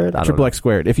X squared, triple X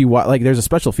squared. If you watch, like, there's a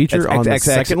special feature on the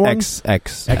second one,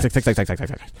 X,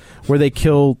 where they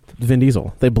kill Vin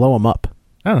Diesel. They blow him up.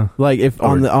 Oh, like if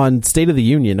on State of the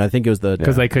Union, I think it was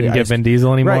because they couldn't get Vin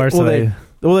Diesel anymore. Right. So they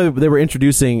were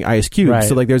introducing Ice Cube. Right.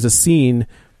 So like there's a scene.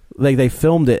 Like they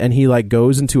filmed it, and he like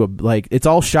goes into it's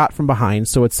all shot from behind,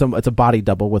 so it's a body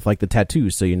double with like the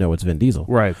tattoos, so you know it's Vin Diesel.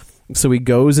 Right. So he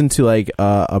goes into like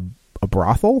a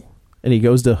brothel, and he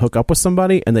goes to hook up with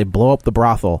somebody, and they blow up the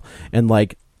brothel, and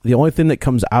like the only thing that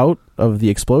comes out of the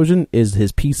explosion is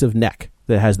his piece of neck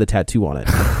that has the tattoo on it.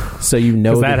 So you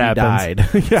know that he died.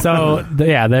 Yeah. So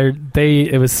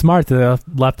it was smart that they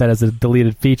left that as a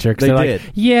deleted feature. They did. Like,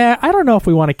 yeah, I don't know if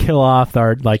we want to kill off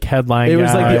our like headline. It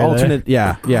was guy like the alternate.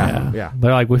 Yeah.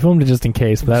 They're like, we filmed it just in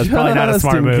case, but that was probably not a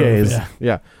smart move.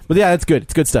 Yeah. But yeah, it's good.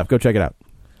 It's good stuff. Go check it out.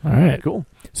 All right, cool.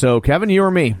 So Kevin, you or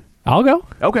me? I'll go.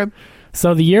 Okay.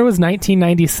 So the year was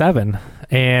 1997.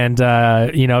 And,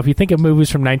 if you think of movies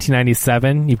from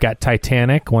 1997, you've got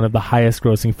Titanic, one of the highest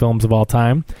grossing films of all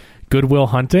time. Good Will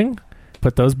Hunting.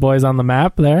 Put those boys on the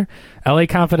map there. L.A.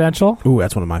 Confidential. Ooh,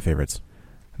 that's one of my favorites.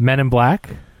 Men in Black.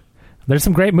 There's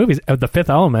some great movies. The Fifth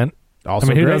Element. Also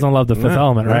who great. doesn't love The Fifth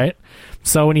Element, right?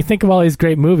 So when you think of all these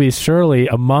great movies, surely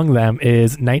among them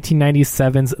is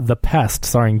 1997's The Pest,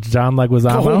 starring John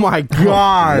Leguizamo. Oh, my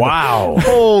God. Wow.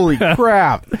 Holy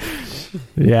crap.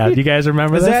 Yeah, do you guys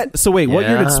remember that? So wait, what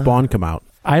year did Spawn come out?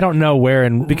 I don't know where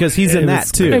and because he's in that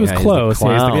too. It was Yeah, he's close. the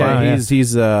clown. Yeah,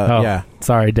 He's Oh,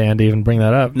 sorry, Dan, to even bring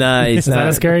that up. Nah, he's is that not.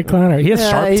 a scary clown? Or he has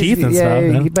sharp teeth and stuff.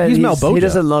 No? But He's Mel Boja. He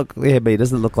doesn't look. Yeah, but he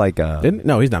doesn't look like.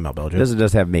 No, he's not Mel Boja. He doesn't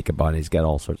just have makeup on. He's got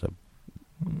all sorts of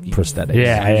prosthetics.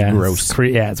 Yeah, gross.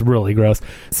 It's really gross.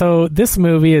 So this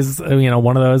movie is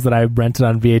one of those that I rented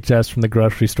on VHS from the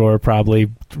grocery store probably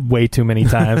way too many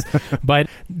times. But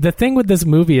the thing with this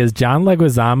movie is John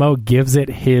Leguizamo gives it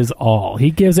his all.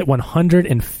 He gives it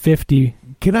 150.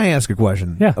 Can I ask a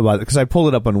question? Yeah. About it? Because I pulled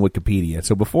it up on Wikipedia.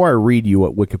 So before I read you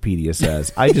what Wikipedia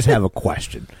says, I just have a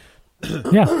question.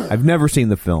 Yeah. I've never seen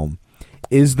the film.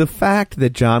 Is the fact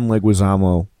that John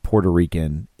Leguizamo Puerto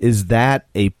Rican, is that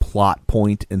a plot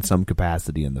point in some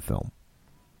capacity in the film?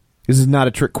 This is not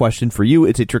a trick question for you.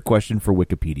 It's a trick question for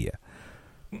Wikipedia.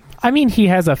 I mean, he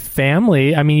has a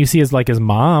family. I mean, you see his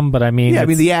mom, but I mean, Yeah, I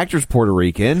mean the actor's Puerto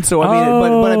Rican, so I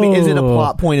mean, but I mean, is it a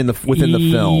plot point within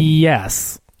the film?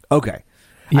 Yes. Okay.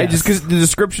 Yes. Because the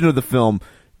description of the film,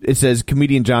 it says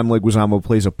comedian John Leguizamo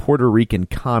plays a Puerto Rican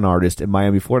con artist in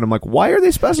Miami, Florida. I'm like, why are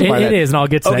they specifying that? It is, and I'll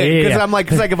get to that. Okay, because Yeah. I'm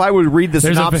like, if I would read the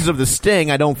There's synopsis of The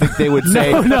Sting, I don't think they would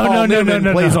say No, Paul Newman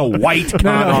no. plays a white con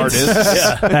artist.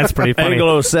 That's pretty funny.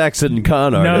 Anglo-Saxon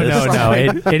con artist. No.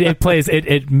 It plays.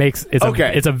 It makes. It's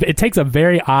Okay. It takes a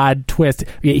very odd twist.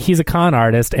 He's a con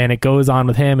artist, and it goes on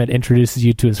with him. It introduces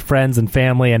you to his friends and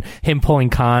family, and him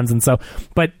pulling cons, and so.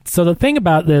 But so the thing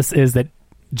about this is that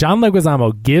John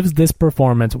Leguizamo gives this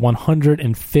performance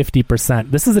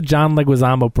 150%. This is a John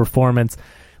Leguizamo performance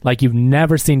like you've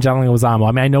never seen John Leguizamo.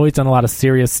 I mean, I know he's done a lot of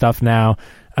serious stuff now,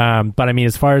 but I mean,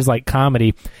 as far as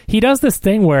comedy, he does this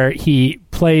thing where he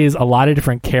plays a lot of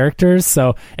different characters.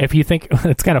 So if you think,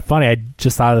 it's kind of funny, I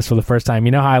just saw this for the first time.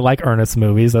 You know how I like Ernest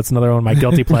movies? That's another one of my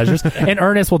guilty pleasures. And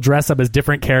Ernest will dress up as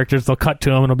different characters. They'll cut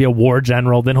to him and he'll be a war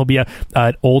general. Then he'll be a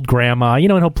old grandma, and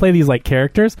he'll play these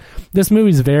characters. This movie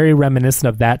is very reminiscent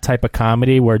of that type of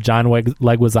comedy where John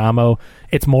Leguizamo,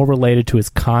 it's more related to his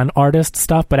con artist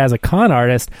stuff. But as a con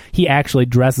artist, he actually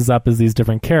dresses up as these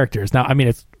different characters. Now, I mean,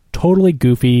 it's totally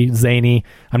goofy, zany.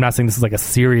 I'm not saying this is a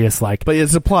serious But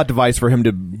it's a plot device for him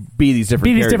to be these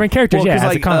different characters. Well, yeah,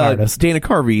 as a con artist. Dana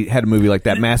Carvey had a movie like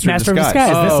that, Master of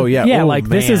Disguise.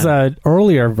 This is an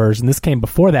earlier version. This came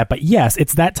before that, but yes,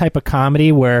 it's that type of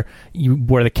comedy where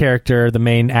the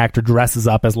main actor dresses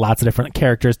up as lots of different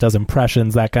characters, does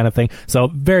impressions, that kind of thing. So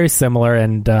very similar,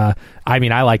 and I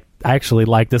mean, I actually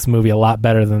like this movie a lot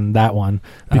better than that one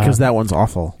because that one's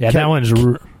awful. Yeah, that one's.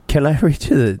 Can I read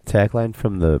you the tagline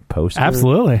from the poster?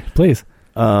 Absolutely, please.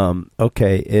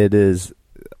 Okay, it is.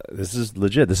 This is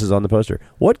legit. This is on the poster.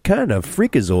 What kind of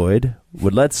freakazoid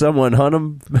would let someone hunt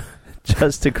him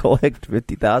just to collect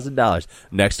 $50,000?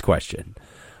 Next question.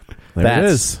 It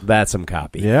is. That's some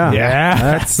copy.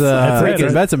 Yeah.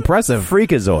 That's impressive.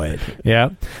 Freakazoid.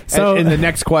 Yeah. So, and the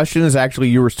next question is actually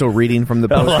you were still reading from the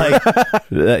poster.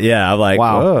 Yeah, I'm like,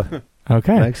 wow. Whoa.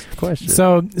 Okay. Next question.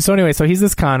 So anyway, so he's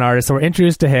this con artist. So we're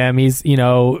introduced to him. He's,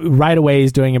 right away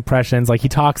he's doing impressions. He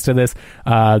talks to this,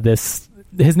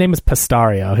 his name is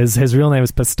Pistario. His real name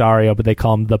is Pistario, but they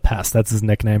call him the Pest. That's his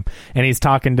nickname. And he's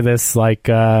talking to this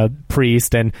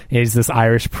priest, and he's this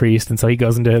Irish priest. And so he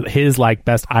goes into his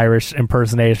best Irish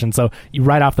impersonation. So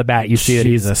right off the bat, you see that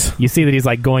he's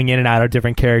going in and out of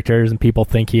different characters, and people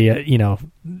think he,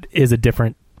 is a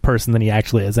different person than he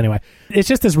actually is. Anyway, it's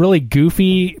just this really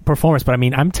goofy performance, but I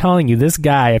mean, I'm telling you, this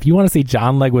guy, if you want to see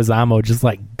John Leguizamo just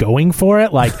going for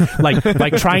it, like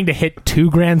trying to hit 2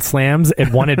 grand slams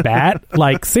at one at bat,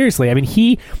 seriously, I mean,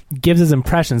 he gives his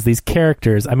impressions, these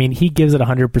characters, I mean, he gives it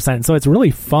 100%. So it's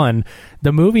really fun.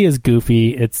 The movie is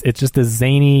goofy. It's just a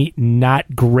zany,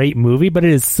 not great movie, but it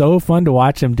is so fun to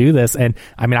watch him do this. And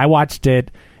I mean, I watched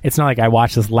it. It's not like I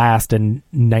watched this last in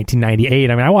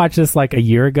 1998. I mean, I watched this a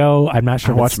year ago. I'm not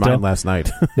sure. I watched mine last night.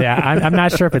 Yeah, I'm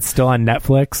not sure if it's still on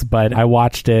Netflix, but I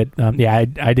watched it. I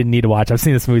didn't need to watch. I've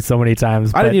seen this movie so many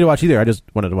times. I didn't need to watch either. I just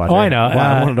wanted to watch. Oh, I know.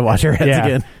 I wanted to watch Airheads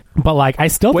again. But I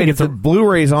still think if the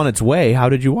Blu-ray's on its way, how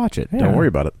did you watch it? Yeah. Don't worry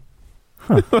about it.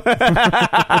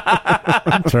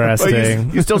 Interesting.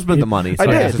 Well, you still spent the money. So I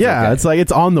did. Yeah, okay.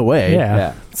 It's on the way.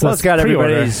 Yeah. So it's got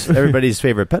everybody's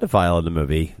favorite pedophile in the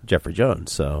movie, Jeffrey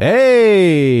Jones. So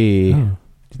hey, yeah,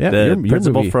 the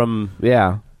principal from he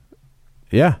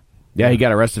got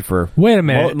arrested for wait a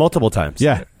minute multiple times.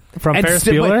 Yeah. From Ferris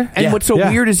Bueller? And what's so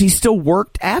weird is he still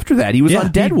worked after that. He was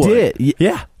on Deadwood. He did.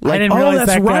 Yeah. I didn't realize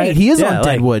that's that right. guy. He is on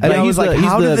Deadwood. And I was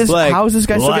how is this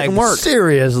guy still getting work?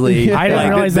 Seriously. I didn't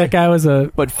realize that guy was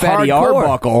a... But Fatty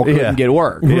Arbuckle couldn't get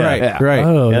work. Right.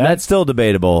 Oh, that's still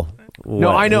debatable.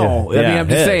 No, I know. I mean, I'm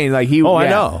just saying, he. Oh, I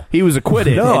know. He was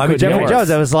acquitted. No, I mean Jeffrey Jones.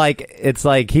 I was it's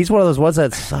he's one of those ones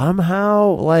that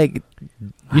somehow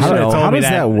You should have told how me does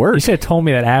that work? You should have told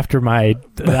me that after my.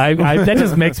 That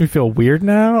just makes me feel weird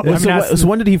now. So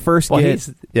when did he first get?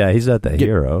 He's not the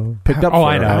hero. Picked up. Oh, for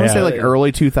I know. I would Yeah. say like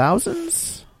early 2000s.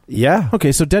 Yeah.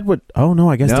 Okay, so Deadwood. Oh no,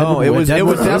 I guess No, Deadwood, it was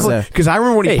definitely because I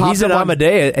remember when he popped he's up an on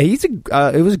Amadeus.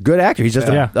 It was a good actor. He's just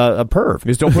a perv.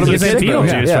 Just don't put him He's in in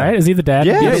Beetlejuice, right? Is he the dad?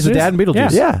 in Yeah, he's the Beetlejuice? dad in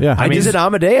Beetlejuice. Yeah. I mean, He's an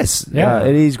Amadeus. Yeah.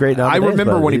 And he's great in I Amadeus.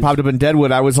 remember but when he he's- popped up in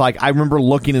Deadwood, I was like, I remember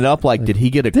looking it up. Like, did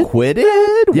he get acquitted?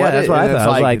 Yeah, that's what I and thought. it's I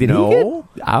was like, did he no.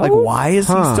 get out? Like, why is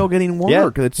he still getting work?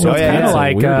 Yeah. It's Well, so it's yeah, kind yeah. of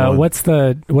like It's a weird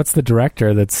one. what's the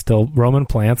director that's still Roman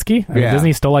Polanski? I mean, Yeah. doesn't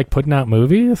he still like putting out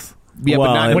movies? Yeah, Well,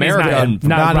 but not in when he's not America. in-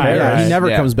 not right, Yeah, right. he never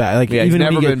Yeah. comes back. Like Yeah, he's even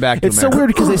when never he been back to It's so America. weird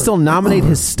because they still nominate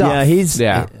his stuff. Yeah, he's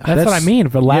Yeah. That's what I mean.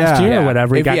 For last yeah. year or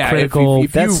whatever, he got critical.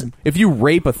 If you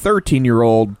rape a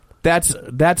 13-year-old, that's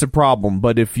a problem.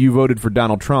 But if you voted for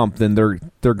Donald Trump, then they'll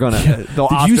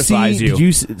ostracize you. Did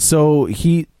you? So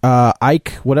he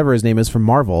Ike, whatever his name is from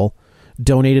Marvel,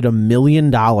 donated $1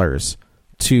 million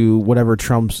to whatever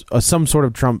Trump's some sort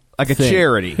of Trump like a thing.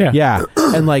 charity? Yeah.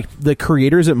 And like the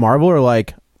creators at Marvel are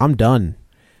like, I'm done.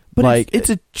 But like it's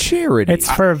a charity.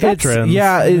 It's for veterans.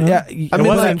 Yeah, you know? I It mean,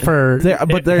 wasn't for him.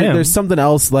 there's something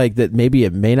else like that. Maybe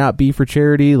it may not be for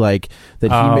charity. Like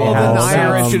that he Oh, may well, have. then the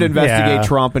IRS some- should investigate yeah.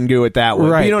 Trump and do it that way.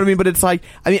 Right. You know what I mean? But it's like,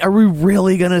 I mean, are we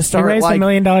really going to He start raised like $1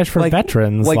 million for like-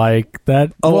 veterans like- like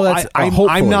that. Oh, Well, that's- I'm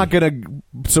hopefully. not going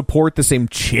to support the same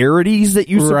charities that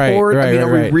you Right, support. I right, mean,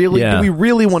 are right. we really? Yeah. Do we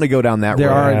really want to go down that There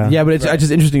road? are, yeah, but it's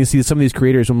just interesting to see some of these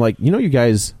creators. I'm like, you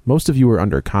guys, most of you are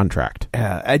under contract.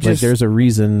 Yeah, I Like, just there's a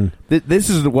reason. this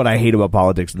is what I hate about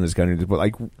politics in this country.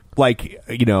 Like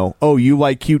oh, you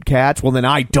like cute cats? Well, then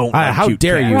I don't. Like how cute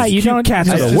dare cats. you. Right, you Cute don't. cats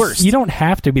are it's the just- worst. You don't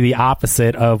have to be the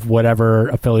opposite of whatever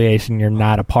affiliation you're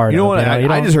not a part You know of. what? You I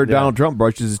don't- just heard Donald Trump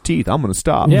brushes his teeth. I'm going to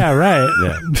stop. Yeah, right.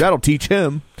 That'll teach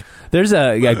him. There's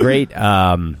a great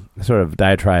sort of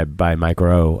diatribe by Mike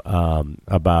Rowe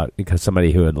about because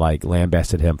somebody who had like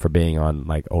lambasted him for being on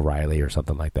like O'Reilly or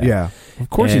something like that. Yeah. Of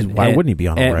course, why wouldn't he be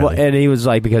on and, O'Reilly? and he was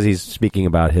like because he's speaking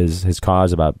about his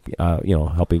cause about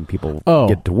helping people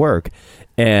get to work.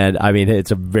 And I mean,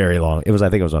 it's a very long. I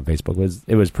think it was on Facebook.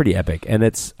 It was pretty epic, and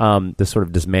it's this sort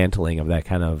of dismantling of that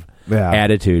kind of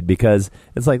attitude because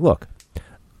it's like, look,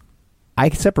 I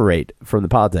separate from the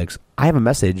politics. I have a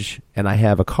message and I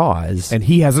have a cause, and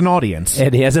he has an audience.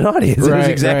 And he has an audience. Right, That's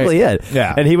exactly it.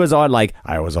 Yeah. And he was on like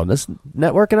I was on this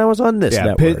network and I was on this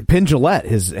network. Penn Jillette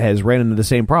has ran into the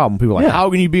same problem. People are like, Yeah. how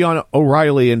can you be on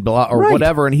O'Reilly and blah, or Right.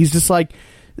 whatever? And he's just like,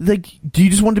 do you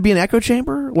just want to be an echo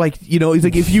chamber? Like, he's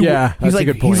like, if you, Yeah, he's that's a like,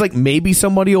 good point. he's like, maybe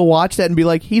somebody will watch that and be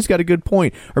like, he's got a good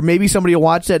point, or maybe somebody will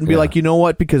watch that and be like, you know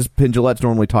what? Because Penn Jillette's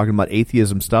normally talking about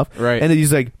atheism stuff, Right. And then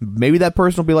he's like, maybe that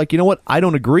person will be like, you know what? I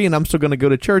don't agree, and I'm still going to go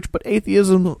to church, but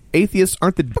atheists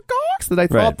aren't the dicks that I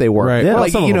thought Right. they were. Right. Yeah, Well,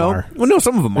 like some of you them know, are. well, no,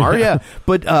 some of them are, yeah,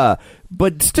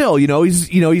 but still,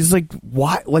 he's like,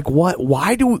 why? Like, what?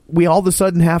 Why do we all of a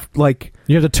sudden have like?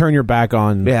 You have to turn your back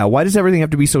on. Yeah, why does everything have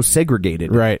to be so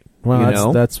segregated? Right. Well, You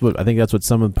know? that's what I think. That's what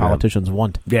some of the politicians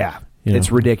want. Yeah, You it's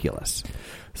know. ridiculous.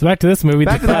 So back to this movie,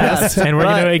 Back The to the Quest, past. and we're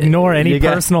going to Right. ignore any You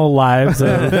got- personal lives.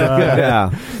 Of,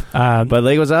 Yeah, But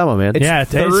Leguizamo, man. it's Yeah, it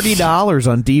tastes- $30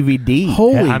 on DVD.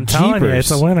 Holy I'm telling you,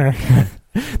 it's a winner.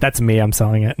 That's me. I'm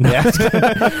selling it. No.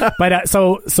 But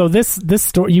so this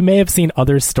story, you may have seen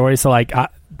other stories. So like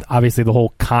obviously the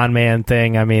whole con man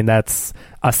thing. I mean, that's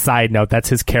a side note. That's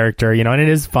his character, and it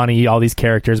is funny. All these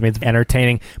characters, I mean, it's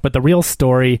entertaining. But the real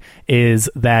story is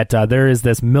that there is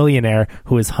this millionaire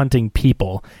who is hunting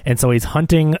people, and so he's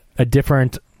hunting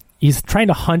he's trying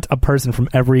to hunt a person from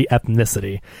every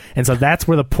ethnicity, and so that's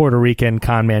where the Puerto Rican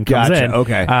con man comes Gotcha, in.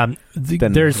 okay.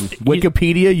 Then There's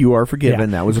Wikipedia. You are forgiven.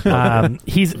 Yeah. That was a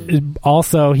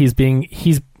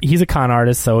he's a con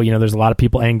artist, so there's a lot of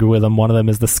people angry with him. One of them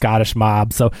is the Scottish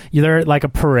mob. So they're at like a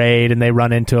parade and they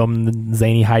run into him.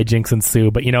 Zany hijinks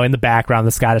ensue, but in the background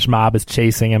the Scottish mob is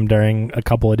chasing him during a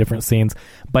couple of different scenes.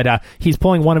 But he's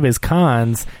pulling one of his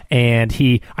cons, and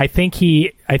I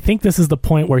think this is the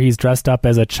point where he's dressed up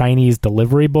as a Chinese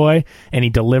delivery boy, and he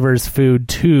delivers food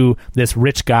to this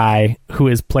rich guy who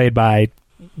is played by,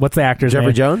 what's the actor's name?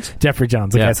 Jeffrey Jones? Jeffrey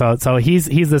Jones. Okay, Yeah. so he's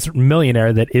this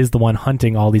millionaire that is the one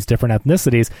hunting all these different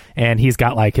ethnicities, and he's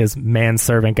got like his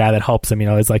manservant guy that helps him.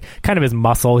 It's like kind of his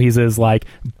muscle. He's his like,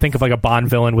 think of like a Bond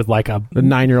villain with like a The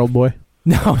 9-year-old boy.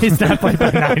 no, he's not played by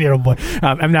a 9-year-old boy.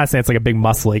 I'm not saying it's like a big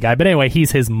muscly guy, but anyway,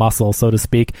 he's his muscle, so to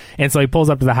speak. And so he pulls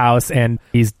up to the house and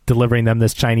he's delivering them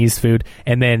this Chinese food,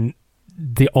 and then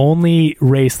the only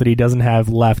race that he doesn't have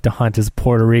left to hunt is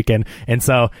Puerto Rican, and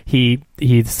so he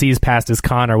sees past his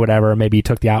con or whatever. Maybe he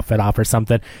took the outfit off or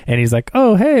something, and he's like,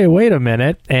 "Oh, hey, wait a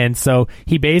minute!" And so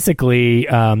he basically,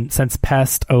 since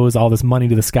Pest owes all this money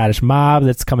to the Scottish mob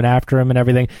that's coming after him and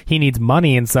everything, he needs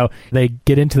money, and so they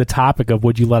get into the topic of,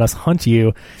 "Would you let us hunt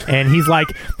you?" And he's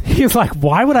like,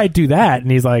 "Why would I do that?"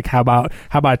 And he's like, "How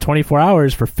about 24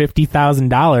 hours for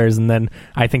 $50,000?" And then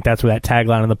I think that's where that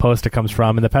tagline on the poster comes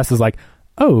from. And the Pest is like,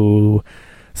 "Oh."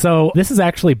 So this is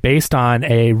actually based on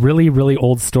a really, really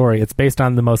old story. It's based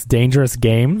on The Most Dangerous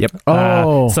Game. Yep.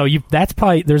 That's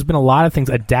probably, there's been a lot of things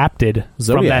adapted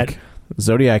Zodiac. from that.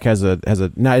 Zodiac has a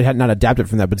not adapted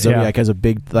from that, but Zodiac has a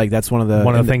big, that's one of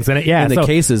the things in it. Yeah. And the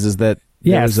cases is that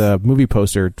there's a movie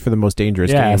poster for The Most Dangerous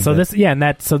Game. Yeah. So this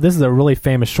is a really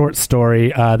famous short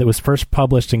story that was first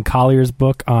published in Collier's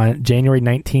book on January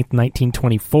 19th,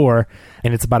 1924.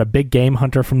 And it's about a big game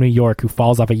hunter from New York who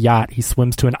falls off a yacht. He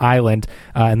swims to an island,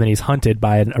 and then he's hunted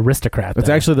by an aristocrat. It's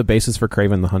actually the basis for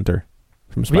Kraven the Hunter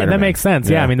from Spider-Man. Yeah, that makes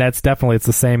sense. Yeah, I mean, it's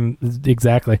the same,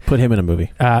 exactly. Put him in a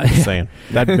movie. Just saying.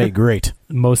 That'd make great.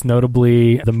 Most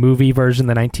notably, the movie version,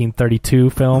 the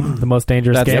 1932 film, The Most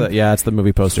Dangerous Game. That's the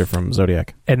movie poster from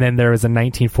Zodiac. And then there was a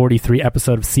 1943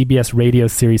 episode of CBS radio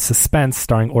series Suspense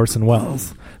starring Orson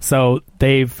Welles. So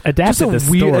they've adapted this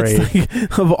story.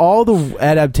 Of all the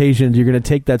adaptations, you're going to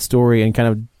take that story and kind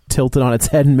of tilt it on its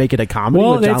head and make it a comedy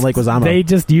with John Leguizamo. They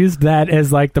just used that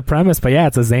as like the premise. But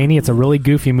yeah, it's a really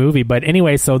goofy movie. But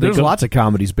anyway, so there's lots of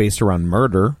comedies based around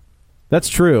murder. That's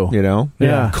true. You know?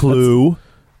 Yeah. Clue.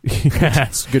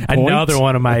 That's a good point. Another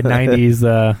one of my 90s is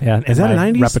that a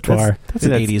 90s repertoire. That's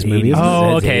an 80s movie.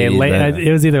 Oh, okay.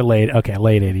 It was either late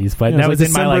 80s, but that was in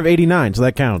December my of 89, so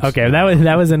that counts. Okay,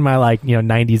 that was in my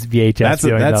 90s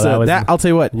VHS. I'll tell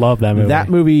you what. Love that movie. That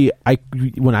movie,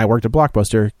 when I worked at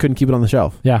Blockbuster, couldn't keep it on the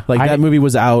shelf. Yeah, that movie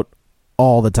was out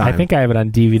all the time. I think I have it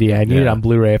on DVD. I need it on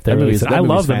Blu-ray if they release it. I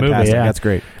love the movie. Yeah, that's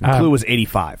great. Clue was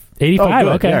 85. 85. Oh,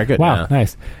 okay. Yeah, good. Wow. Yeah.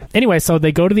 Nice. Anyway, so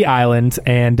they go to the island,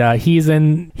 and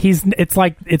it's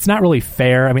not really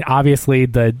fair. I mean, obviously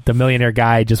the millionaire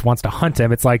guy just wants to hunt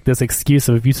him. It's like this excuse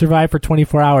of, if you survive for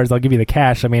 24 hours, I'll give you the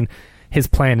cash. I mean, his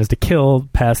plan is to kill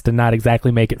Pest and not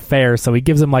exactly make it fair. So he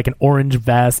gives him like an orange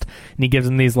vest, and he gives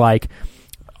him these like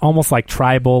almost like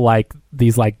tribal, like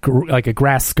these like a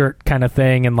grass skirt kind of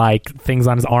thing, and like things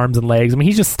on his arms and legs. I mean,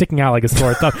 he's just sticking out like a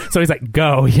sore thumb. So he's like,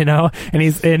 go, and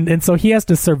he's and so he has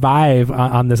to survive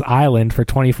on this island for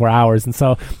 24 hours. And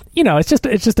so, it's just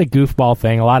a goofball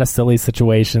thing, a lot of silly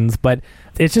situations, but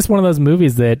it's just one of those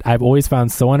movies that I've always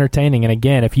found so entertaining. And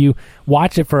again, if you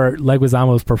watch it for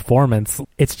Leguizamo's performance,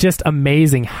 it's just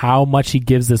amazing how much he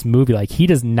gives this movie. Like,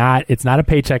 it's not a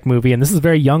paycheck movie, and this is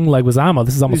very young Leguizamo.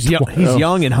 This is almost he's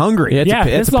young and hungry.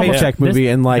 It's a paycheck movie,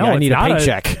 and I need a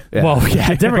paycheck. Well,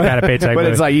 yeah, different kind of paycheck. But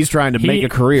it's like he's trying to make a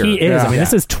career. He is. Yeah. I mean,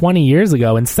 this is 20 years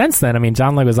ago, and since then, I mean,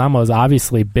 John Leguizamo has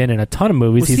obviously been in a ton of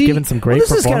movies. He's given some great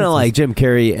performances. This is kind of like Jim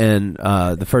Carrey and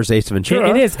the first Ace Ventura.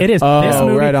 It is. Oh, this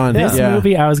movie, right on. This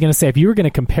movie, I was going to say, if you were going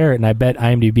to compare it, and I bet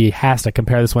IMDb has to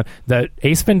compare this one, the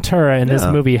Ace Ventura and this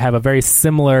movie have a very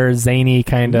similar zany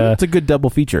kind of. It's a good double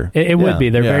feature. It would be.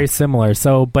 They're very similar.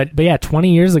 So, but yeah,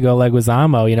 20 years ago,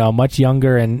 Leguizamo, a much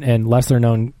younger and lesser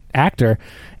known actor,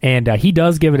 and he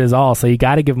does give it his all. So you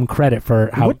got to give him credit for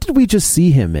how. What did we just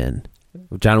see him in?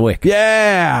 John Wick.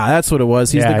 Yeah, that's what it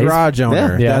was. He's the garage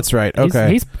owner. Yeah. That's right.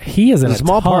 Okay. He is in a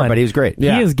small ton. part, but he was great. He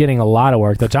is getting a lot of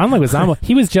work though. John Leguizamo.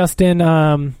 He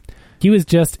was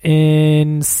just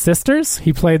in Sisters.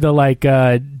 He played the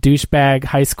douchebag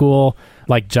high school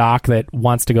jock that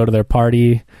wants to go to their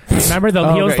party. Remember he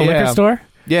owns the liquor store?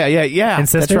 Yeah. In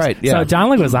Sisters? That's right. Yeah. So John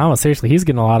Leguizamo, seriously, he's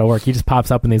getting a lot of work. He just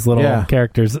pops up in these little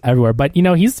characters everywhere. But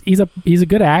he's a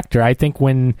good actor. I think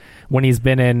when he's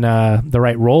been in the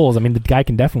right roles, I mean, the guy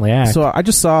can definitely act. So I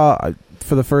just saw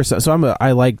for the first. So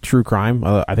I like true crime.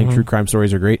 I think true crime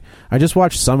stories are great. I just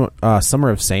watched Summer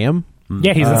of Sam.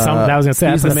 Yeah, he's in some. That was gonna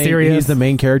say he's serious. He's the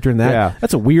main character in that. Yeah.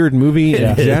 That's a weird movie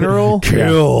in general.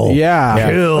 Kill. Yeah.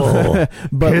 Kill.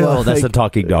 But Kill. That's the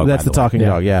talking dog. That's the talking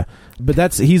dog. Yeah. But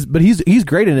he's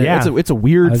great in it. Yeah. It's a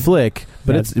weird flick,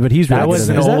 but he's really that was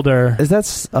good an in it. older. Is that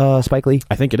Spike Lee?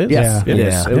 I think it is. Yes. It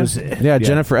is. It was. Yeah,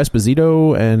 Jennifer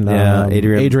Esposito and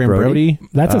Adrian Brody.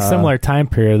 That's a similar time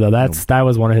period though. That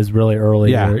was one of his really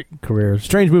early careers.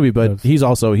 Strange movie, but he's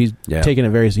taking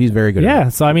it he's very good. Yeah. At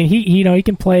it. So I mean, he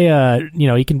can play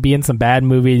he can be in some bad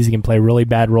movies. He can play really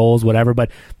bad roles, whatever. But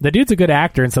the dude's a good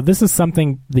actor, and so this is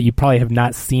something that you probably have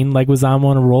not seen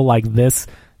Leguizamo in a role like this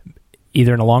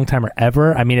either in a long time or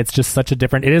ever. I mean, it's just such a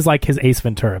different. It is like his Ace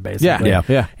Ventura, basically.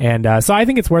 Yeah. And so I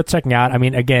think it's worth checking out. I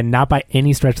mean, again, not by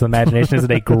any stretch of the imagination is it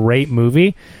a great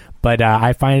movie, But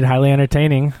I find it highly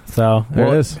entertaining. So There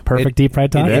it is. Perfect deep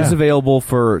fried taco. It is available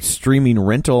for streaming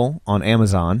rental on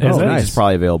Amazon. Is it? Nice. It's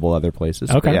probably available other places.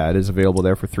 Okay. But yeah, it is available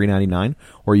there for $3.99,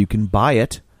 or you can buy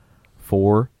it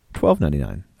for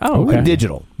 $12.99. Oh, okay.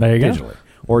 Digital. There you go. Digitally.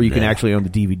 Or you can actually own the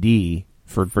DVD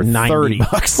for $90.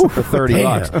 $30 for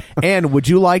 $30. And would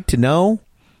you like to know,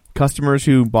 customers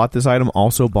who bought this item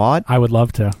also bought I would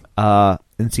love to.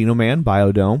 Encino Man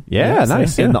Biodome. Yeah,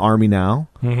 nice. In Yeah. the Army Now.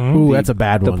 Ooh, that's a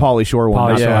bad The one. Pauly Shore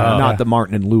one, Pauly Shore, not yeah. the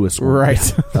Martin and Lewis one.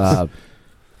 Right.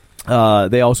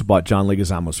 They also bought John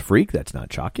Leguizamo's Freak. That's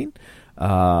not shocking.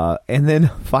 And then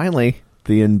finally,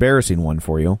 the embarrassing one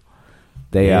for you.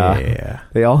 They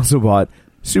also bought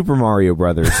Super Mario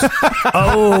Brothers.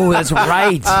 Oh, that's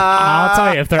right. I'll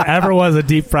tell you, if there ever was a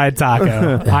deep fried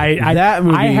taco, That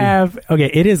movie- I have. Okay,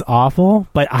 it is awful,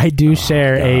 but I do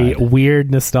share a weird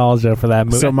nostalgia for that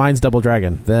movie. So mine's Double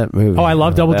Dragon. That movie. Oh, I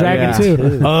love Double Dragon yeah.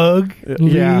 too. Ugg,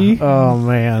 Lee. Oh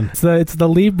man. It's the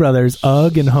Lee brothers,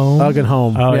 Ugg and Home. Ugg and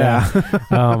Home. Oh Yeah.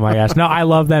 Oh my gosh. No, I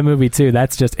love that movie too.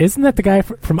 That's just isn't that the guy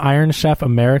from Iron Chef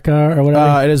America or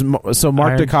whatever? It is so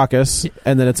Mark Iron- Dukakis,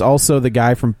 and then it's also the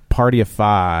guy from Party of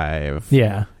Five.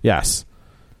 Yeah. Yes.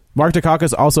 Mark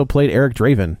Dukakis also played Eric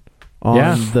Draven on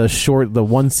Yeah. the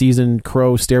one season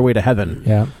Crow Stairway to Heaven.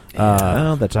 Yeah.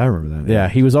 I remember that. Yeah,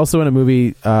 he was also in a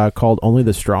movie called Only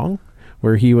the Strong,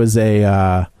 where he was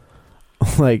a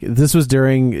like this was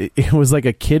during it was like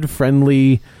a kid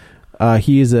friendly.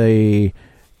 He is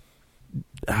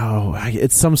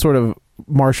it's some sort of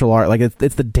martial art, like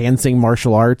it's the dancing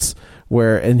martial arts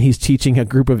and he's teaching a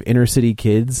group of inner city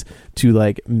kids to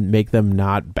like make them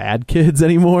not bad kids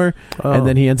anymore, and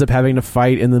then he ends up having to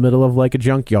fight in the middle of like a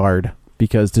junkyard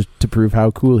because to prove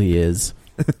how cool he is.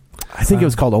 I think it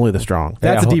was called Only the Strong.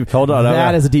 That's a deep. Hold on.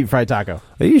 That is a deep fried taco.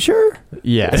 Are you sure?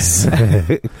 Yes.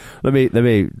 Let me.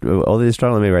 Only the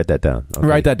Strong. Let me write that down. Okay.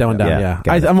 Write that down. Yeah.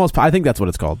 got it. I think that's what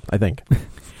it's called. I think.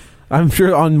 I'm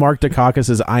sure on Mark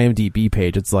Dukakis' IMDb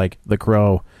page, it's like The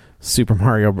Crow, Super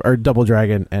Mario, or Double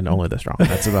Dragon, and Only the Strong.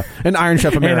 That's about and Iron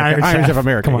Chef America. Iron Chef.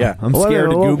 America. Come on. Yeah. I'm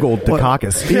scared to Google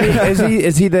Dukakis.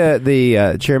 Is he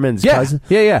the chairman's cousin?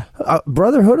 Yeah.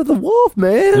 Brotherhood of the Wolf,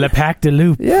 man. Le Pac de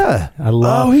Loup. Yeah. I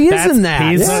love. Oh, he is in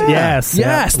that. He's, Yeah. Yes.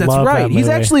 Yes, that's love right. that He's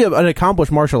movie. actually an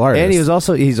accomplished martial artist. And he's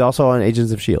also on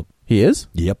Agents of S.H.I.E.L.D. He is?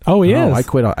 Yep. Oh, he is. I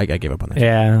quit. I gave up on that.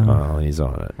 Yeah. Oh, he's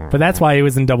on it. But that's why he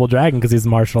was in Double Dragon, because he's a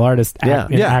martial artist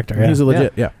actor. Yeah. He's a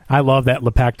legit. Yeah. I love that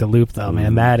Le Pac de Loup, though,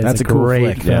 man. That's a cool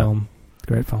great flick, film.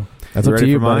 Great film. That's You up to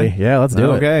ready you, for buddy. mine? Yeah, let's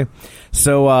do it. Okay.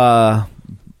 So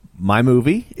my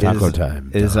movie Taco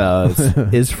time. is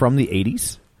from the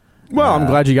 80s. Well, I'm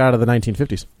glad you got out of the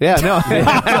 1950s. Yeah, no.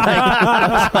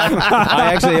 I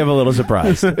actually am a little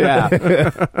surprised. Yeah.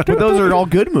 But those are all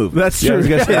good movies. That's Yeah, I was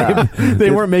gonna say,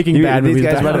 They weren't making bad these movies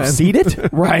guys back might have then. seen it.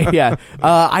 Right, yeah.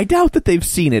 I doubt that they've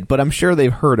seen it, but I'm sure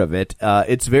they've heard of it.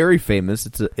 It's very famous.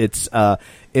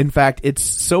 In fact, it's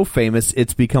so famous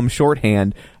it's become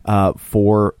shorthand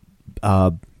for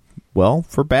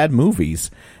bad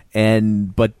movies.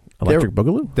 But Electric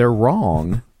Boogaloo? They're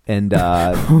wrong. And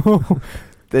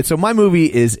so my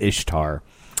movie is Ishtar.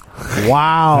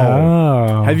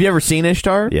 Wow. Have you ever seen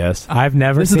Ishtar? Yes. I've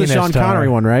never This is seen the Sean Ishtar. Connery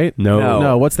one, right?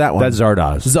 No. What's that one? That's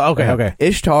Zardoz. Okay.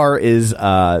 Ishtar is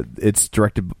it's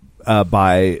directed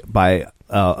by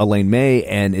Elaine May,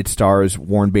 and it stars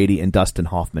Warren Beatty and Dustin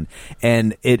Hoffman,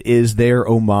 and it is their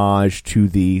homage to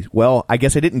I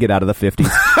guess I didn't get out of the 50s.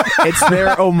 It's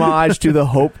their homage to the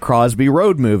Hope Crosby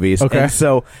Road movies. Okay. And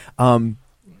so and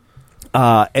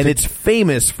it's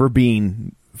famous for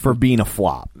being a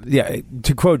flop. Yeah.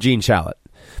 To quote Gene Shalit,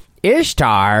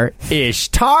 Ishtar is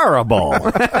terrible.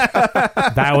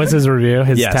 That was his review,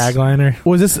 his Yes. tagliner.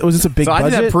 Was this a big So I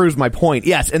think budget? that proves my point.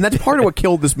 Yes, and that's part of what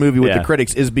killed this movie with Yeah. the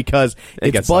critics is because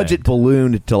its gets budget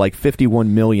ballooned to like $51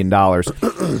 million,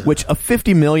 which a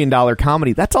 $50 million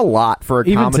comedy, that's a lot for a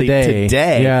Even comedy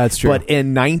today. Yeah, that's true. But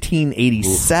in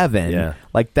 1987, Yeah.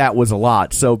 like that was a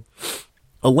lot. So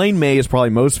Elaine May is probably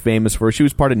most famous for, she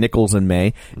was part of Nichols and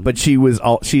May, but she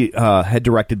had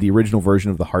directed the original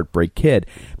version of The Heartbreak Kid.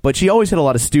 But she always had a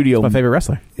lot of studio. My favorite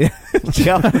wrestler.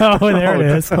 Oh, there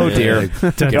it is. Oh dear.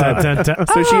 Dun, dun, dun, dun.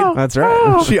 So That's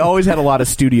right. she always had a lot of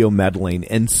studio meddling,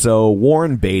 and so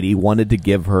Warren Beatty wanted to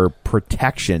give her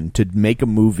protection to make a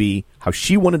movie how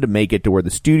she wanted to make it, to where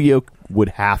the studio would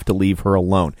have to leave her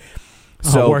alone.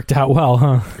 So it worked out well,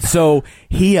 huh? So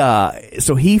he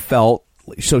felt,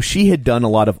 so she had done a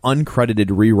lot of uncredited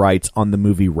rewrites on the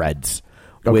movie Reds,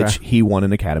 Okay. which he won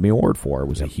an Academy Award for. It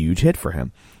was a huge hit for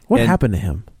him. What And, happened to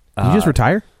him? Did he just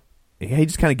retire? Yeah, he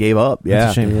just kind of gave up.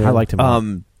 That's Yeah, a shame. I liked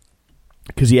him.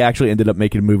 because he actually ended up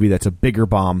making a movie that's a bigger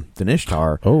bomb than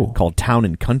Ishtar called Town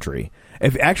and Country.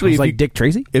 If Dick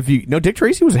Tracy? Dick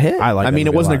Tracy was a hit. I mean,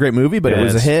 it wasn't a great movie, but it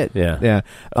was a hit. Yeah.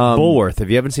 Bullworth. If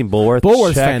you haven't seen Bullworth,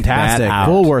 Bullworth's check fantastic. that out.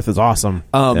 Bullworth is awesome.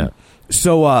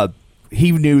 So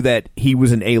he knew that he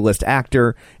was an A-list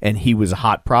actor and he was a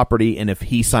hot property, and if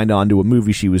he signed on to a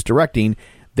movie she was directing,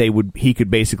 he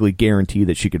could basically guarantee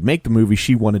that she could make the movie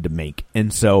she wanted to make.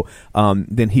 And so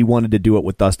then he wanted to do it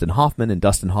with Dustin Hoffman, and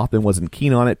Dustin Hoffman wasn't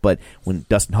keen on it. But when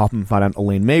Dustin Hoffman found out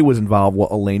Elaine May was involved,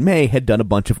 Elaine May had done a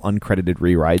bunch of uncredited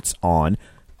rewrites on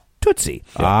Tootsie.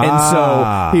 And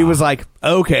so he was like,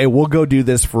 okay, we'll go do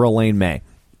this for Elaine May.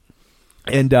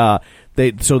 And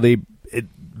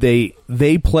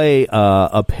they play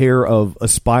a pair of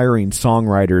aspiring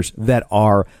songwriters that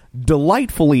are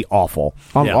delightfully awful.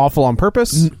 Awful on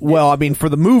purpose? Well, I mean, for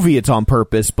the movie, it's on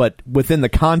purpose, but within the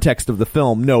context of the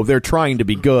film, no, they're trying to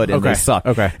be good, and they suck.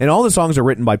 Okay. And all the songs are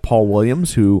written by Paul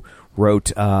Williams, who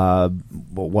wrote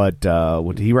what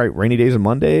did he write? Rainy Days and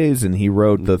Mondays, and he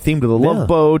wrote the theme to the Love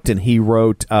Boat, and he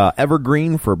wrote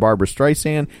Evergreen for Barbra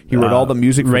Streisand. He wrote all the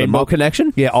music for Rainbow the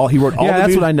Connection. He wrote all the that's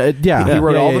music. what I know. Yeah, he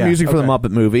wrote all the music for the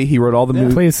Muppet movie. He wrote all the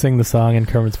music. Please sing the song in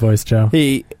Kermit's voice, Joe.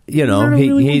 He's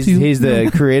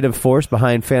the creative force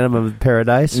behind Phantom of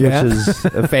Paradise, which is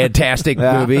a fantastic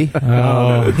movie.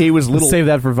 He was little. Save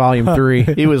that for Volume 3.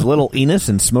 He was Little Enos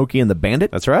and Smokey and the Bandit.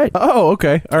 That's right. Oh,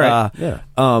 okay. All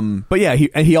right. But yeah,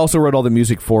 he also wrote all the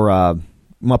music for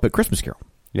Muppet Christmas Carol.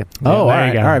 Yeah. All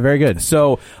right. Very good.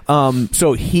 So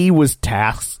he was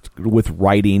tasked with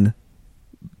writing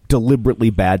deliberately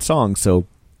bad songs. So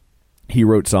he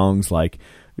wrote songs like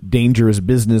Dangerous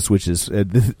Business, which is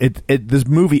this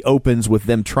movie opens with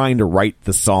them trying to write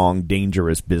the song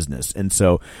Dangerous Business, and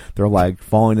so they're like,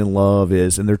 falling in love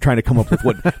is, and they're trying to come up with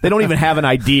what they don't even have an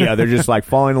idea. They're just like,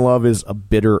 falling in love is a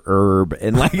bitter herb,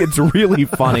 and like, it's really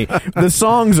funny. The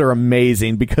songs are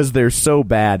amazing because they're so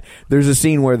bad. There's a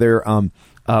scene where they're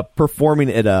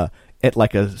performing at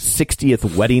like a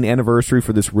 60th wedding anniversary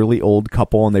for this really old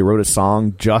couple, and they wrote a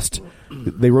song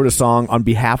on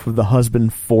behalf of the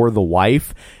husband for the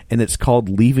wife, and it's called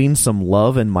Leaving Some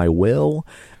Love in My Will.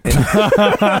 That's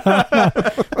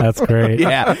great.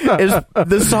 Yeah.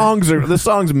 The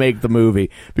songs make the movie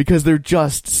because they're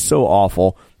just so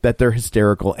awful that they're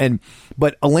hysterical.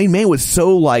 But Elaine May was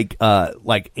so like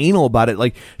anal about it.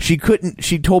 Like she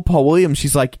told Paul Williams,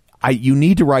 she's like, you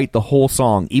need to write the whole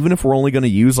song. Even if we're only going to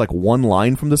use like one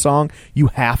line from the song, you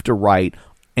have to write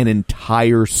an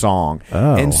entire song.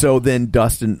 And so then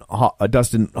Dustin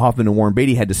Hoffman and Warren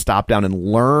Beatty had to stop down and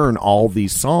learn all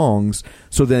these songs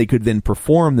so that they could then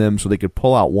perform them, so they could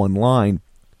pull out one line.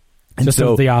 And just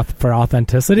so, for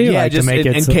authenticity, yeah, like just to make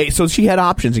in it case. So she had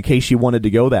options in case she wanted to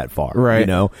go that far, right? You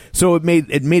know, so it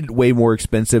made it way more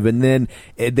expensive. And then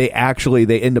they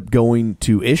end up going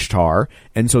to Ishtar,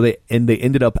 and so they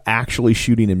ended up actually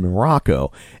shooting in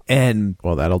Morocco, and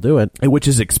well, that'll do it, which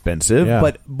is expensive. Yeah.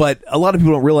 But a lot of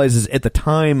people don't realize is at the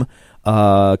time,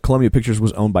 Columbia Pictures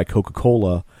was owned by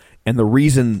Coca-Cola,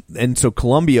 and so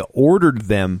Columbia ordered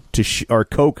them to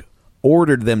Coke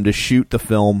ordered them to shoot the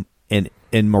film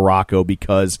in Morocco,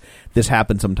 because this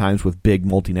happened sometimes with big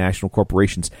multinational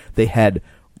corporations. They had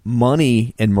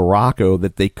money in Morocco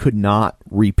that they could not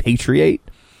repatriate.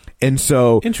 And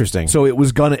so interesting. So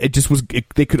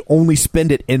they could only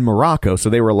spend it in Morocco. So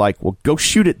they were like, well, go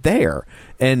shoot it there.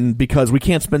 And because we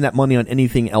can't spend that money on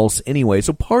anything else anyway.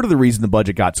 So part of the reason the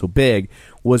budget got so big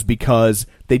was because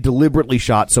they deliberately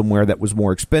shot somewhere that was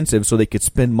more expensive so they could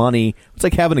spend money. It's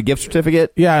like having a gift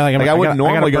certificate. Yeah. Like I wouldn't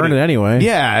normally burn it anyway.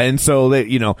 Yeah. And so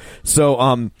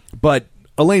but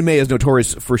Elaine May is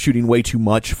notorious for shooting way too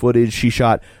much footage. She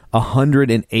shot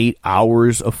 108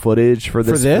 hours of footage for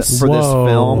this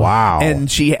film. Wow. And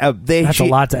that's a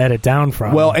lot to edit down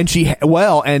from.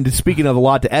 And speaking of a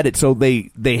lot to edit, so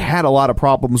they had a lot of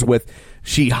problems with.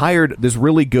 She hired this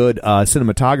really good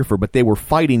cinematographer, but they were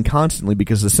fighting constantly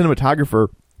because the cinematographer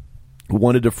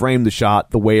wanted to frame the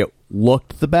shot the way it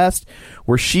looked the best,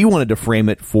 where she wanted to frame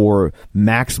it for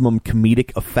maximum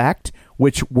comedic effect,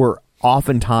 which were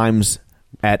oftentimes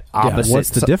at opposite. Yeah, what's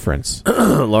the difference?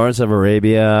 Lawrence of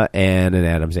Arabia and an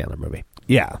Adam Sandler movie.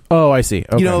 Yeah. Oh, I see.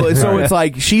 Okay. You know, so it's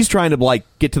like she's trying to like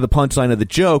get to the punchline of the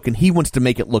joke, and he wants to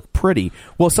make it look pretty.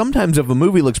 Well, sometimes if a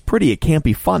movie looks pretty, it can't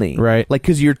be funny, right? Like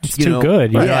because it's too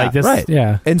good. Right? Yeah, like this, right.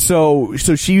 Yeah. And so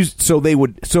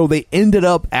they ended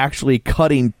up actually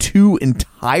cutting two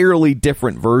entirely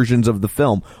different versions of the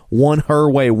film, one her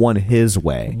way, one his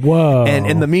way. Whoa! And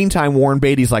in the meantime, Warren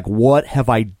Beatty's like, "What have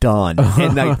I done?"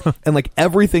 And like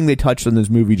everything they touched in this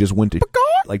movie just went to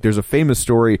Like there's a famous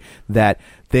story that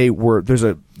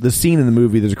the scene in the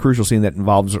movie, there's a crucial scene that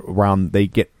involves around they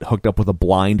get hooked up with a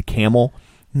blind camel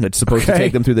that's supposed to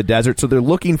take them through the desert. So they're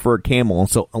looking for a camel. And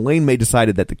so Elaine May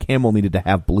decided that the camel needed to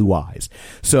have blue eyes.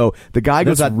 So the guy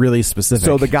goes out really specific.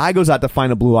 So the guy goes out to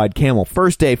find a blue-eyed camel.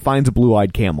 First day, finds a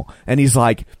blue-eyed camel. And he's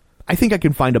like, I think I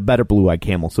can find a better blue-eyed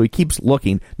camel. So he keeps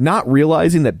looking, not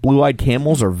realizing that blue-eyed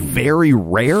camels are very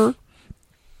rare.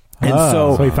 And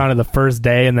so he found it the first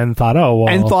day and then thought,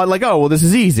 this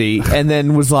is easy. And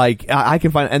then was like, I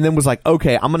can find, and then was like,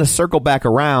 okay, I'm going to circle back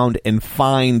around and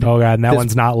find. Oh God, and that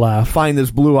one's not left. Find this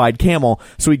blue-eyed camel.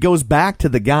 So he goes back to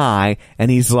the guy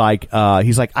and he's like, I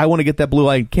want to get that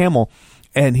blue-eyed camel.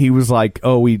 And he was like,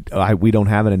 oh, we don't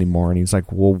have it anymore. And he's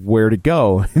like, well, where'd it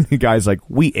go? And the guy's like,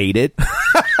 we ate it.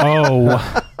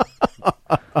 Oh.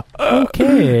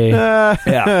 Okay.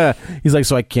 Yeah. He's like,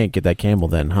 so I can't get that camel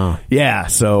then, huh? Yeah.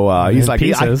 So he's like,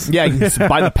 pieces. you can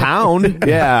buy the pound.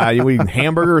 Yeah. We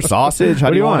hamburger, sausage. How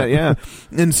do you want it? Yeah.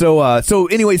 And so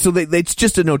anyway, so it's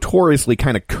just a notoriously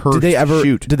kind of cursed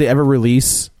shoot. Did they ever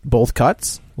release both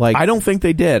cuts? Like, I don't think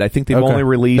they did. I think they've only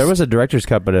released. There was a director's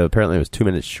cut, but apparently it was 2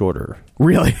 minutes shorter.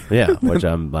 Really? Yeah. Which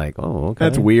I'm like, oh, okay.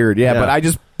 That's weird. Yeah, but I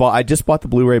just bought the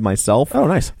Blu-ray myself. Oh,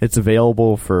 nice. It's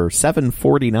available for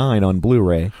 $7.49 on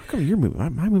Blu-ray. How come your movie?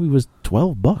 My movie was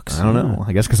 $12. I don't know.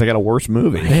 I guess because I got a worse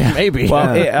movie. Yeah, maybe. Well,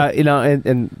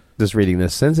 and just reading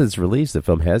this, since its release, the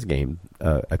film has gained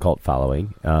a cult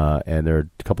following, and there are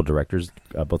a couple directors,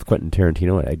 both Quentin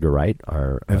Tarantino and Edgar Wright,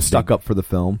 have stuck up for the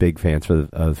film. Big fans for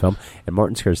the film, and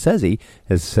Martin Scorsese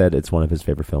has said it's one of his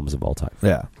favorite films of all time.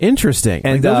 Yeah, interesting.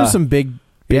 And those are some big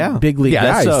league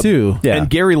guys too. Yeah. And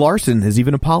Gary Larson has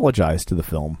even apologized to the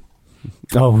film.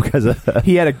 Oh, because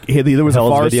there was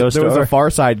a Far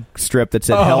Side strip that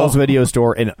said Hell's Video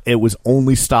Store, and it was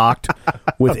only stocked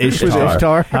with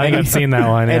Ishtar. I think I've seen that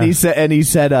one. Yeah. And he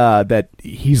said that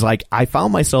he's like, I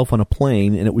found myself on a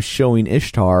plane and it was showing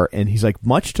Ishtar, and he's like,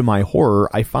 much to my horror,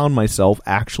 I found myself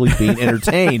actually being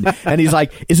entertained. And he's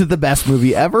like, is it the best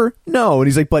movie ever? No. And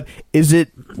he's like, but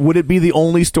would it be the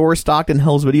only store stocked in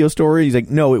Hell's Video Store? He's like,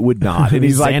 no, it would not. And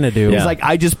he's like, Xanadu.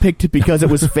 I just picked it because it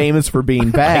was famous for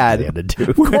being bad.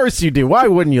 Of course you do. Why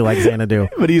wouldn't you like Xanadu?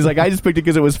 But he's like, I just picked it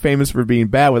because it was famous for being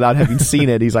bad without having seen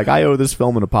it. He's like, I owe this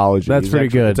film an apology. That's pretty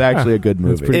good. It's actually a good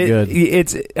movie. That's pretty good.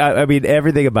 It's, I mean,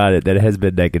 everything about it that has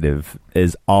been negative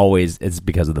is always, it's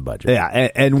because of the budget. Yeah,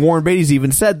 and Warren Beatty's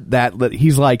even said that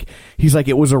he's like,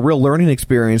 it was a real learning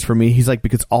experience for me. He's like,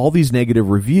 because all these negative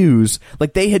reviews,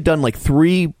 like they had done like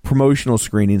 3 promotional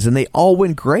screenings and they all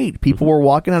went great. People were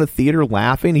walking out of theater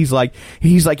laughing. He's like,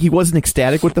 he wasn't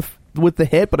ecstatic with the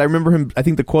hit, but I remember him, I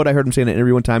think the quote I heard him say in an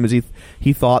interview one time is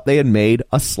he thought they had made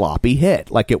a sloppy hit.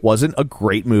 Like it wasn't a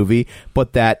great movie,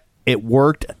 but that it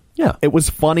worked. Yeah. It was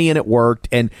funny and it worked.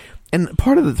 And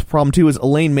part of the problem too is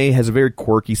Elaine May has a very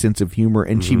quirky sense of humor,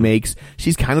 and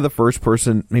she's kind of the first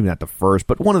person, maybe not the first,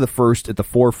 but one of the first at the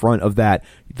forefront of that,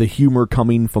 the humor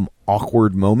coming from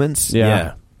awkward moments.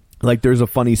 Yeah. Like there's a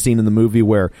funny scene in the movie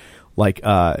where like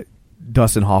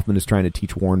Dustin Hoffman is trying to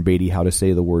teach Warren Beatty how to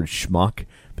say the word schmuck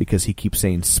because he keeps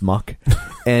saying smuck.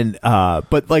 And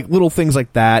but like little things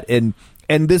like that, and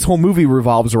this whole movie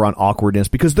revolves around awkwardness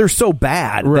because they're so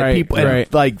bad that people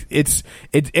and, like it's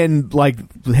and like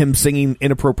him singing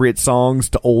inappropriate songs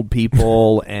to old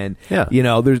people, and you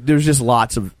know there's just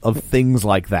lots of things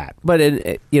like that. But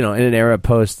in an era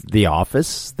post The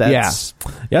Office, that's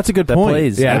a good point.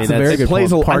 Plays, yeah, that's a very good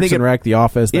point. Parks and Rec, The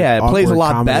Office. Yeah, it plays a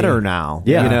lot comedy. better now.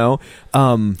 Yeah, you know.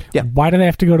 Why do they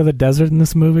have to go to the desert in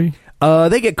this movie?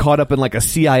 They get caught up in like a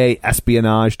CIA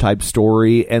espionage type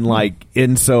story, and like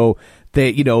and so.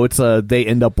 They, they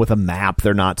end up with a map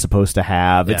they're not supposed to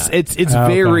have. It's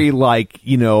very like,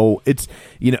 and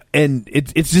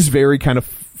it's just very kind of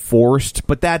forced,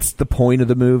 but that's the point of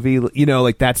the movie.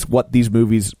 Like that's what these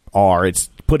movies are. It's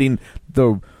putting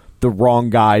the wrong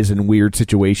guys in weird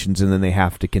situations, and then they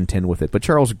have to contend with it. But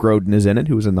Charles Grodin is in it,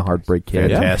 who was in The Heartbreak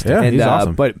Kid. Fantastic. Yeah, he's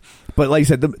awesome. But like I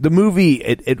said, the movie,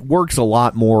 it works a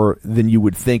lot more than you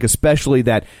would think, especially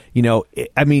that,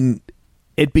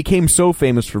 it became so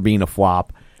famous for being a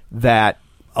flop that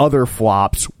other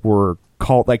flops were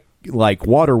called like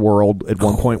Waterworld at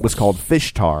one point was called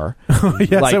Fish Tar.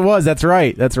 Yes, it was. That's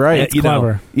right. That's right. It's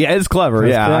clever. It's clever.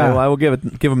 I will give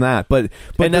him that. But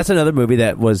that's another movie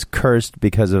that was cursed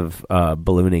because of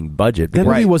ballooning budget. That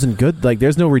movie wasn't good. Like,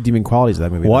 there's no redeeming qualities of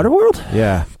that movie. Waterworld?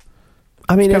 Yeah.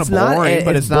 I mean, It's it's kinda not boring,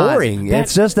 but it's it's not- boring.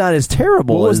 It's just not as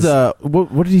terrible. What was as the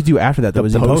what did he do after that? That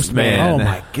was Postman. Oh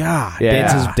my god!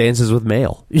 Dances with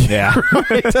Mail. Yeah.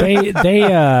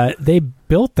 They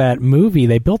built that movie.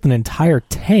 They built an entire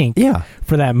tank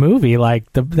for that movie.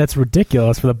 Like that's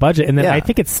ridiculous for the budget. And then I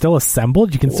think it's still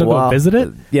assembled. You can still go visit it.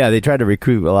 Yeah, they tried to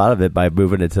recoup a lot of it by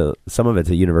moving some of it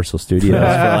to Universal Studios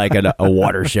for like a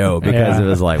water show because it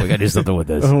was like, we got to do something with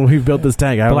this. Oh, we built this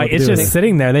tank. But like it's just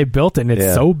sitting there. They built it and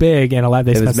it's so big and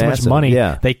they spent so much money.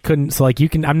 Yeah. They couldn't. So like you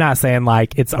can. I'm not saying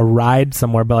like it's a ride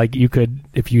somewhere, but like you could,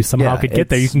 if you somehow could get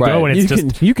there, you can go and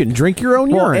it's you can drink your own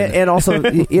urine. And also,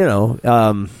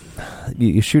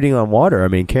 you're shooting on water. I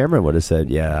mean, Cameron would have said,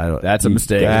 that's a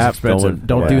mistake. It's expensive.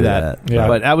 Don't do that. Yeah.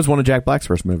 But that was one of Jack Black's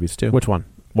first movies too. Which one?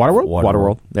 Waterworld?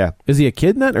 Waterworld. Yeah. Is he a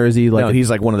kid in that, or is he like? No, he's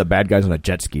like one of the bad guys on a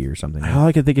jet ski or something. All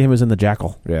I could think of him as in The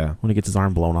Jackal. Yeah, when he gets his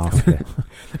arm blown off.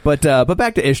 But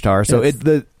back to Ishtar. So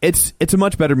it's a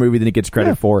much better movie than it gets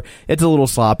credit for. It's a little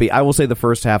sloppy. I will say the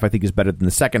first half I think is better than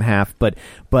the second half. But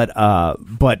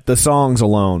the songs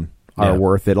alone are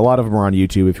worth it. A lot of them are on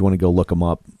YouTube if you want to go look them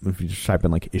up. If you just type in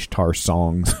like Ishtar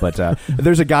songs, but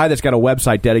there's a guy that's got a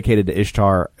website dedicated to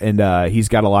Ishtar, and he's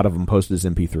got a lot of them posted as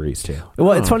MP3s too.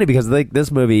 Well, it's funny because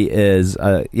this movie is,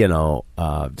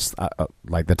 just,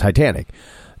 like the Titanic.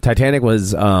 Titanic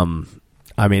was,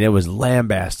 it was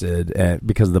lambasted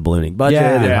because of the ballooning budget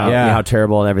and how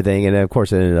terrible and everything, and of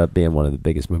course it ended up being one of the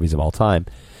biggest movies of all time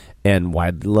and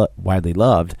widely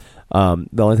loved. The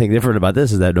only thing different about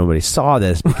this is that nobody saw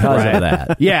this because of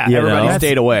that. Yeah, everybody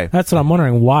stayed away. That's what I'm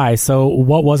wondering. Why? So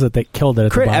what was it that killed it?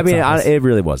 At the box office? It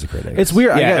really was a critic. It's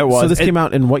weird. Yeah, it was. So this came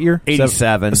out in what year?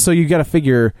 87. So you got to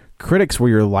figure critics were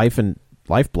your life and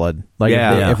lifeblood. Like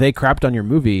if they crapped on your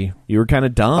movie, you were kind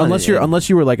of done. Unless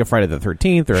you were like a Friday the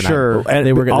 13th or and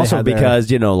they were also because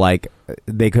they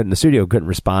the studio couldn't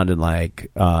respond and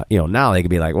now they could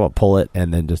be like, well, pull it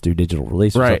and then just do digital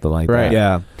release or something like that.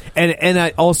 Yeah, and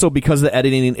I also because of the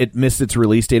editing, it missed its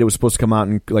release date. It was supposed to come out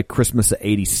in like Christmas of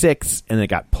 '86, and it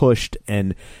got pushed,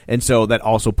 and so that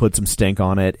also put some stink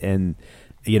on it, and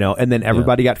then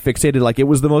everybody got fixated like it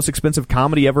was the most expensive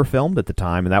comedy ever filmed at the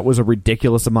time, and that was a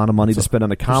ridiculous amount of money to spend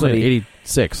on a comedy.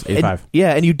 86, 85.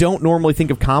 And you don't normally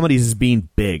think of comedies as being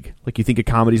big. Like you think of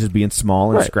comedies as being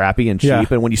small and scrappy and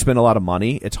cheap, and when you spend a lot of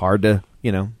money, it's hard to,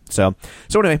 So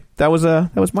anyway, that was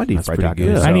my Deep Fried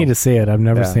Taco. I need to see it. I've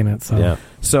never seen it. So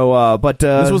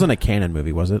this wasn't a Canon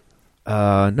movie, was it?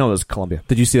 No, it was Columbia.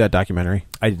 Did you see that documentary?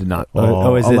 I did not.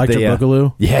 Is it Electric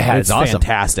Boogaloo? Yeah, it's awesome.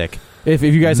 fantastic. If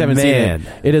you guys haven't seen it,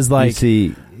 it is like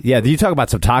you talk about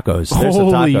some tacos. There's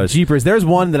some holy tacos. jeepers! There's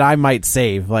one that I might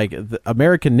save. Like the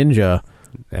American Ninja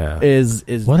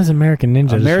is what is American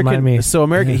Ninja? American. So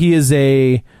American. He is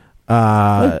a.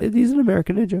 He's an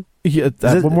American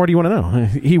Ninja. What more do you want to know?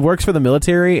 He works for the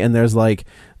military, and there's like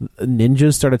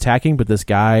ninjas start attacking, but this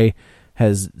guy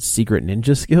has secret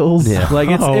ninja skills. Yeah. Like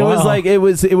it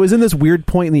was in this weird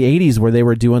point in the 80s where they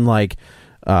were doing like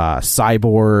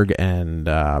Cyborg and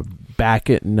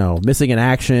Missing in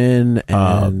Action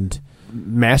and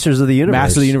Masters of the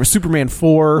Universe. Superman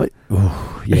 4.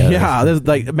 There's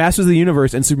like Masters of the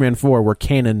Universe and Superman 4 were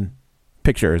canon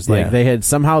pictures. Like they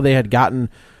had gotten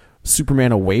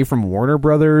Superman away from Warner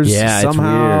Brothers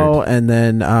somehow, and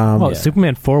then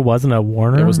Superman 4 wasn't a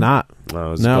Warner. It was not.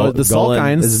 The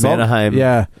Salkinds. This is Anaheim.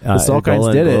 Yeah, the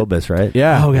Salkinds did it. Globus, right?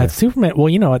 Yeah. Oh god, Superman. Well,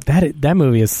 you know what? That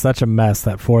movie is such a mess.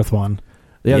 That fourth one.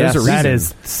 Yeah, there's a reason. That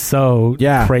is so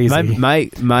crazy. My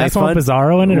That's one with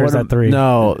Bizarro in it, or is that 3?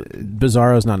 No,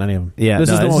 Bizarro's not in any of them. Yeah, this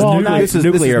is the one. This is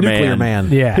Nuclear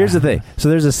Man. Yeah. Here's the thing. So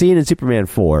there's a scene in Superman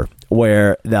 4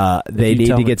 where they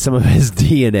need to get some of his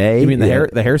DNA. You mean the hair?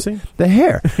 The hair scene? The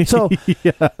hair. So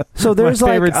so there's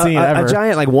like a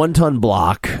giant like 1-ton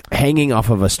block hanging off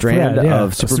of a strand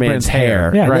of Superman's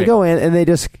hair. Yeah, They go in and they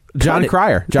just John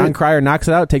Cryer knocks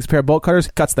it out, takes a pair of bolt cutters,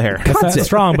 cuts the hair. Cuts it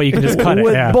strong, but you can just cut it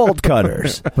with bolt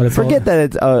cutters. Forget that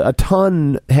it's a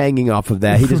ton hanging off of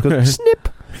that. He just goes snip.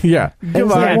 Yeah,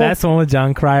 that's the one with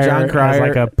John Cryer. John Cryer,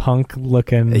 like a punk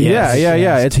looking. Yeah.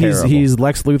 He's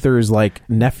Lex Luthor's like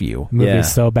nephew.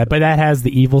 Movie's so bad, but that has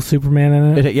the evil Superman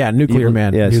in it. Nuclear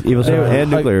Man. Yes, evil Superman and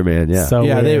Nuclear Man. Yeah. So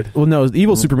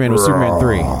evil Superman was Superman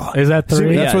 3. Is that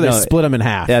 3? That's where they split him in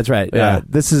half. Yeah, that's right. Yeah,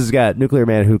 this has got Nuclear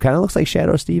Man who kind of looks like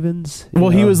Shadow Stevens.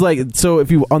 Well, he was like if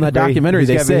you on that documentary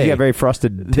they say he's got very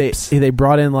frosted tips. They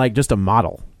brought in like just a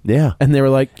model. Yeah. And they were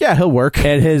like, yeah, he'll work.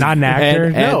 And his Not an actor?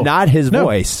 and not his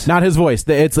voice. Not his voice.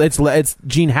 It's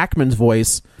Gene Hackman's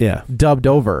voice. Yeah. Dubbed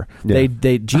over. Yeah.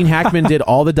 Gene Hackman did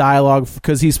all the dialogue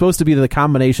because he's supposed to be the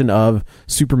combination of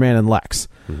Superman and Lex.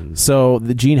 So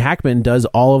the Gene Hackman does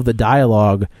all of the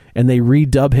dialogue, and they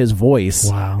redub his voice.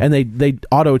 Wow. And they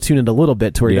auto tune it a little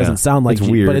bit to where he doesn't sound like It's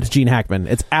weird. but it's Gene Hackman.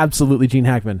 It's absolutely Gene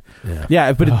Hackman.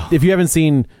 Yeah. But if you haven't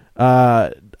seen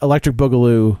Electric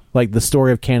Boogaloo, like the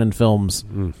story of canon films,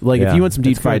 like if you want some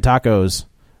deep fried tacos,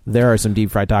 there are some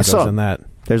deep fried tacos in that.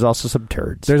 There's also some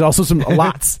turds. There's also some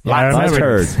lots of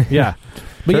turds. Yeah.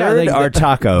 But Turd or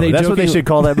taco. That's what they should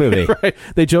call that movie. Right.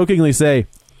 They jokingly say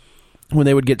when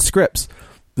they would get scripts,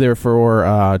 they're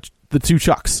for the two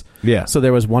Chucks. Yeah. So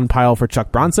there was one pile for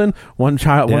Chuck Bronson, one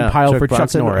pile for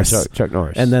Chuck Norris. Chuck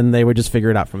Norris. And then they would just figure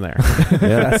it out from there.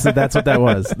 That's what that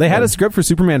was. They had a script for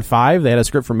Superman 5. They had a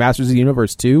script for Masters of the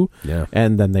Universe 2. Yeah.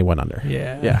 And then they went under.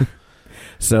 Yeah.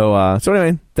 So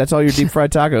anyway, that's all your deep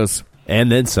fried tacos.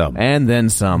 And then some.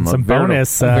 Some a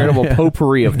bonus. A veritable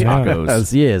potpourri of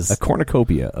tacos. Yes. A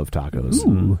cornucopia of tacos.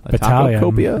 A Italian.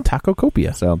 tacocopia.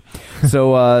 Tacocopia.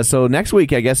 So next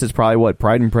week, I guess it's probably what?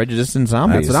 Pride and Prejudice and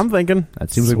Zombies. That's what I'm thinking.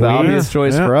 That seems like the obvious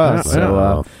choice for us.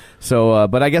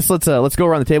 But I guess let's go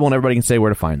around the table and everybody can say where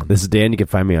to find them. This is Dan. You can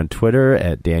find me on Twitter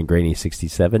at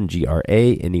DanGraney67,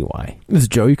 GRANEY. This is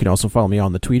Joe. You can also follow me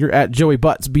on the Twitter at Joey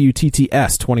Butts,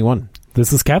 BUTTS21.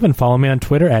 This is Kevin. Follow me on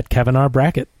Twitter at Kevin R.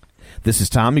 Brackett. This is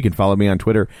Tom. You can follow me on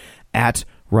Twitter at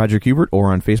Roger Kubert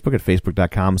or on Facebook at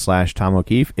facebook.com/Tom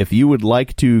O'Keefe. If you would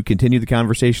like to continue the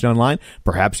conversation online,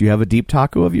 perhaps you have a deep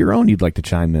taco of your own you'd like to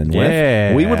chime in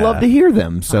with. We would love to hear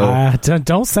them. So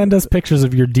don't send us pictures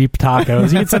of your deep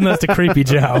tacos. You can send those to Creepy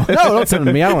Joe. No, don't send them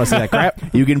to me. I don't want to see that crap.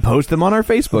 You can post them on our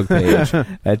Facebook page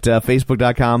at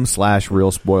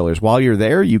facebook.com/Real Spoilers. While you're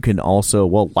there, you can also,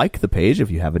 like the page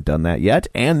if you haven't done that yet,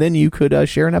 and then you could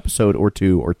share an episode or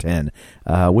 2 or 10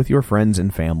 with your friends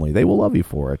and family. They will love you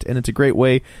for it, and it's a great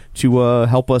way to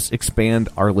help us expand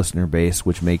our listener base,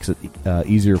 which makes it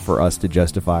easier for us to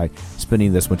justify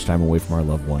spending this much time away from our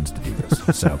loved ones to do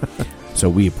this. So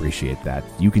we appreciate that.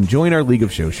 You can join our League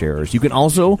of Show Sharers. You can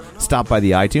also stop by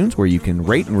the iTunes where you can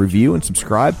rate and review and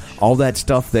subscribe. All that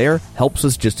stuff there helps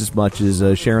us just as much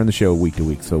as sharing the show week to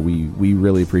week. So we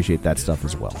really appreciate that stuff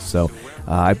as well. So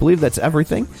I believe that's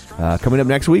everything. Coming up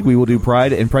next week, we will do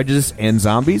Pride and Prejudice and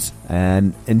Zombies.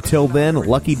 And until then,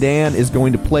 Lucky Dan is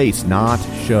going to place, not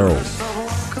show.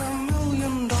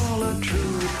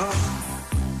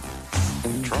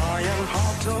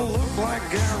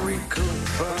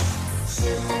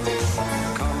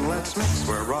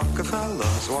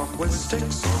 Rockefellers walk with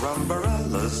sticks or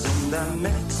umbrellas in their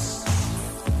midst,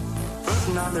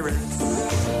 putting on the Ritz.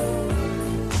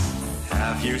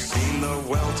 Have you seen the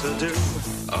well-to-do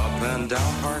up and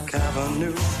down Park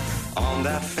Avenue on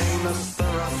that famous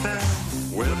thoroughfare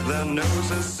with their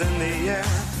noses in the air?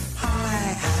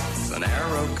 High hats and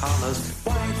arrow collars,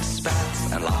 white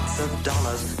spats and lots of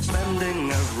dollars,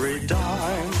 spending every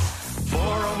dime for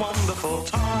a wonderful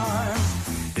time.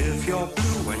 If you're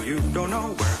blue and you don't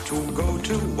know where to go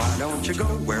to, why don't you go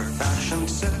where fashion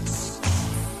sits,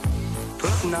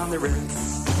 putting on the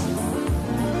Ritz.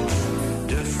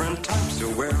 Different types who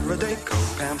wear a day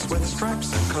coat, pants with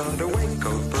stripes and cutaway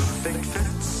coat, perfect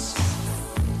fits,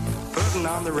 putting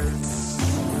on the Ritz.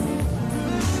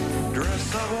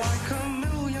 Dress up like $1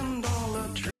 million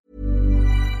tree.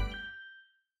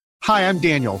 Hi, I'm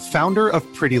Daniel, founder of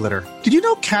Pretty Litter. Did you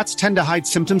know cats tend to hide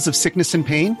symptoms of sickness and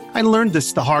pain? I learned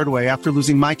this the hard way after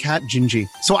losing my cat, Gingy.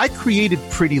 So I created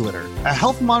Pretty Litter, a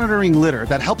health monitoring litter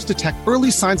that helps detect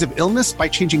early signs of illness by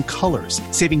changing colors,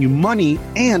 saving you money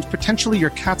and potentially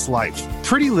your cat's life.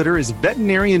 Pretty Litter is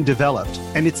veterinarian developed,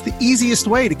 and it's the easiest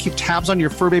way to keep tabs on your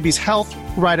fur baby's health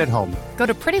right at home. Go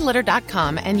to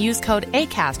prettylitter.com and use code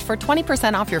ACAST for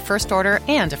 20% off your first order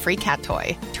and a free cat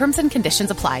toy. Terms and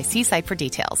conditions apply. See site for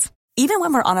details. Even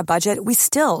when we're on a budget, we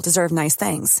still deserve nice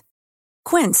things.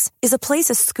 Quince is a place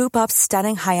to scoop up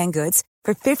stunning high-end goods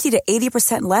for 50 to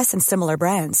 80% less than similar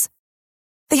brands.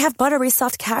 They have buttery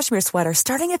soft cashmere sweaters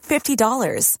starting at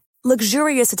 $50,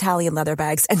 luxurious Italian leather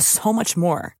bags, and so much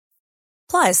more.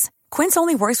 Plus, Quince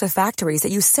only works with factories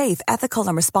that use safe, ethical,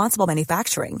 and responsible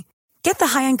manufacturing. Get the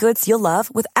high-end goods you'll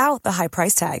love without the high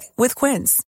price tag with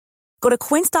Quince. Go to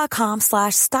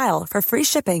quince.com/style for free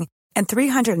shipping and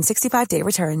 365-day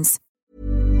returns.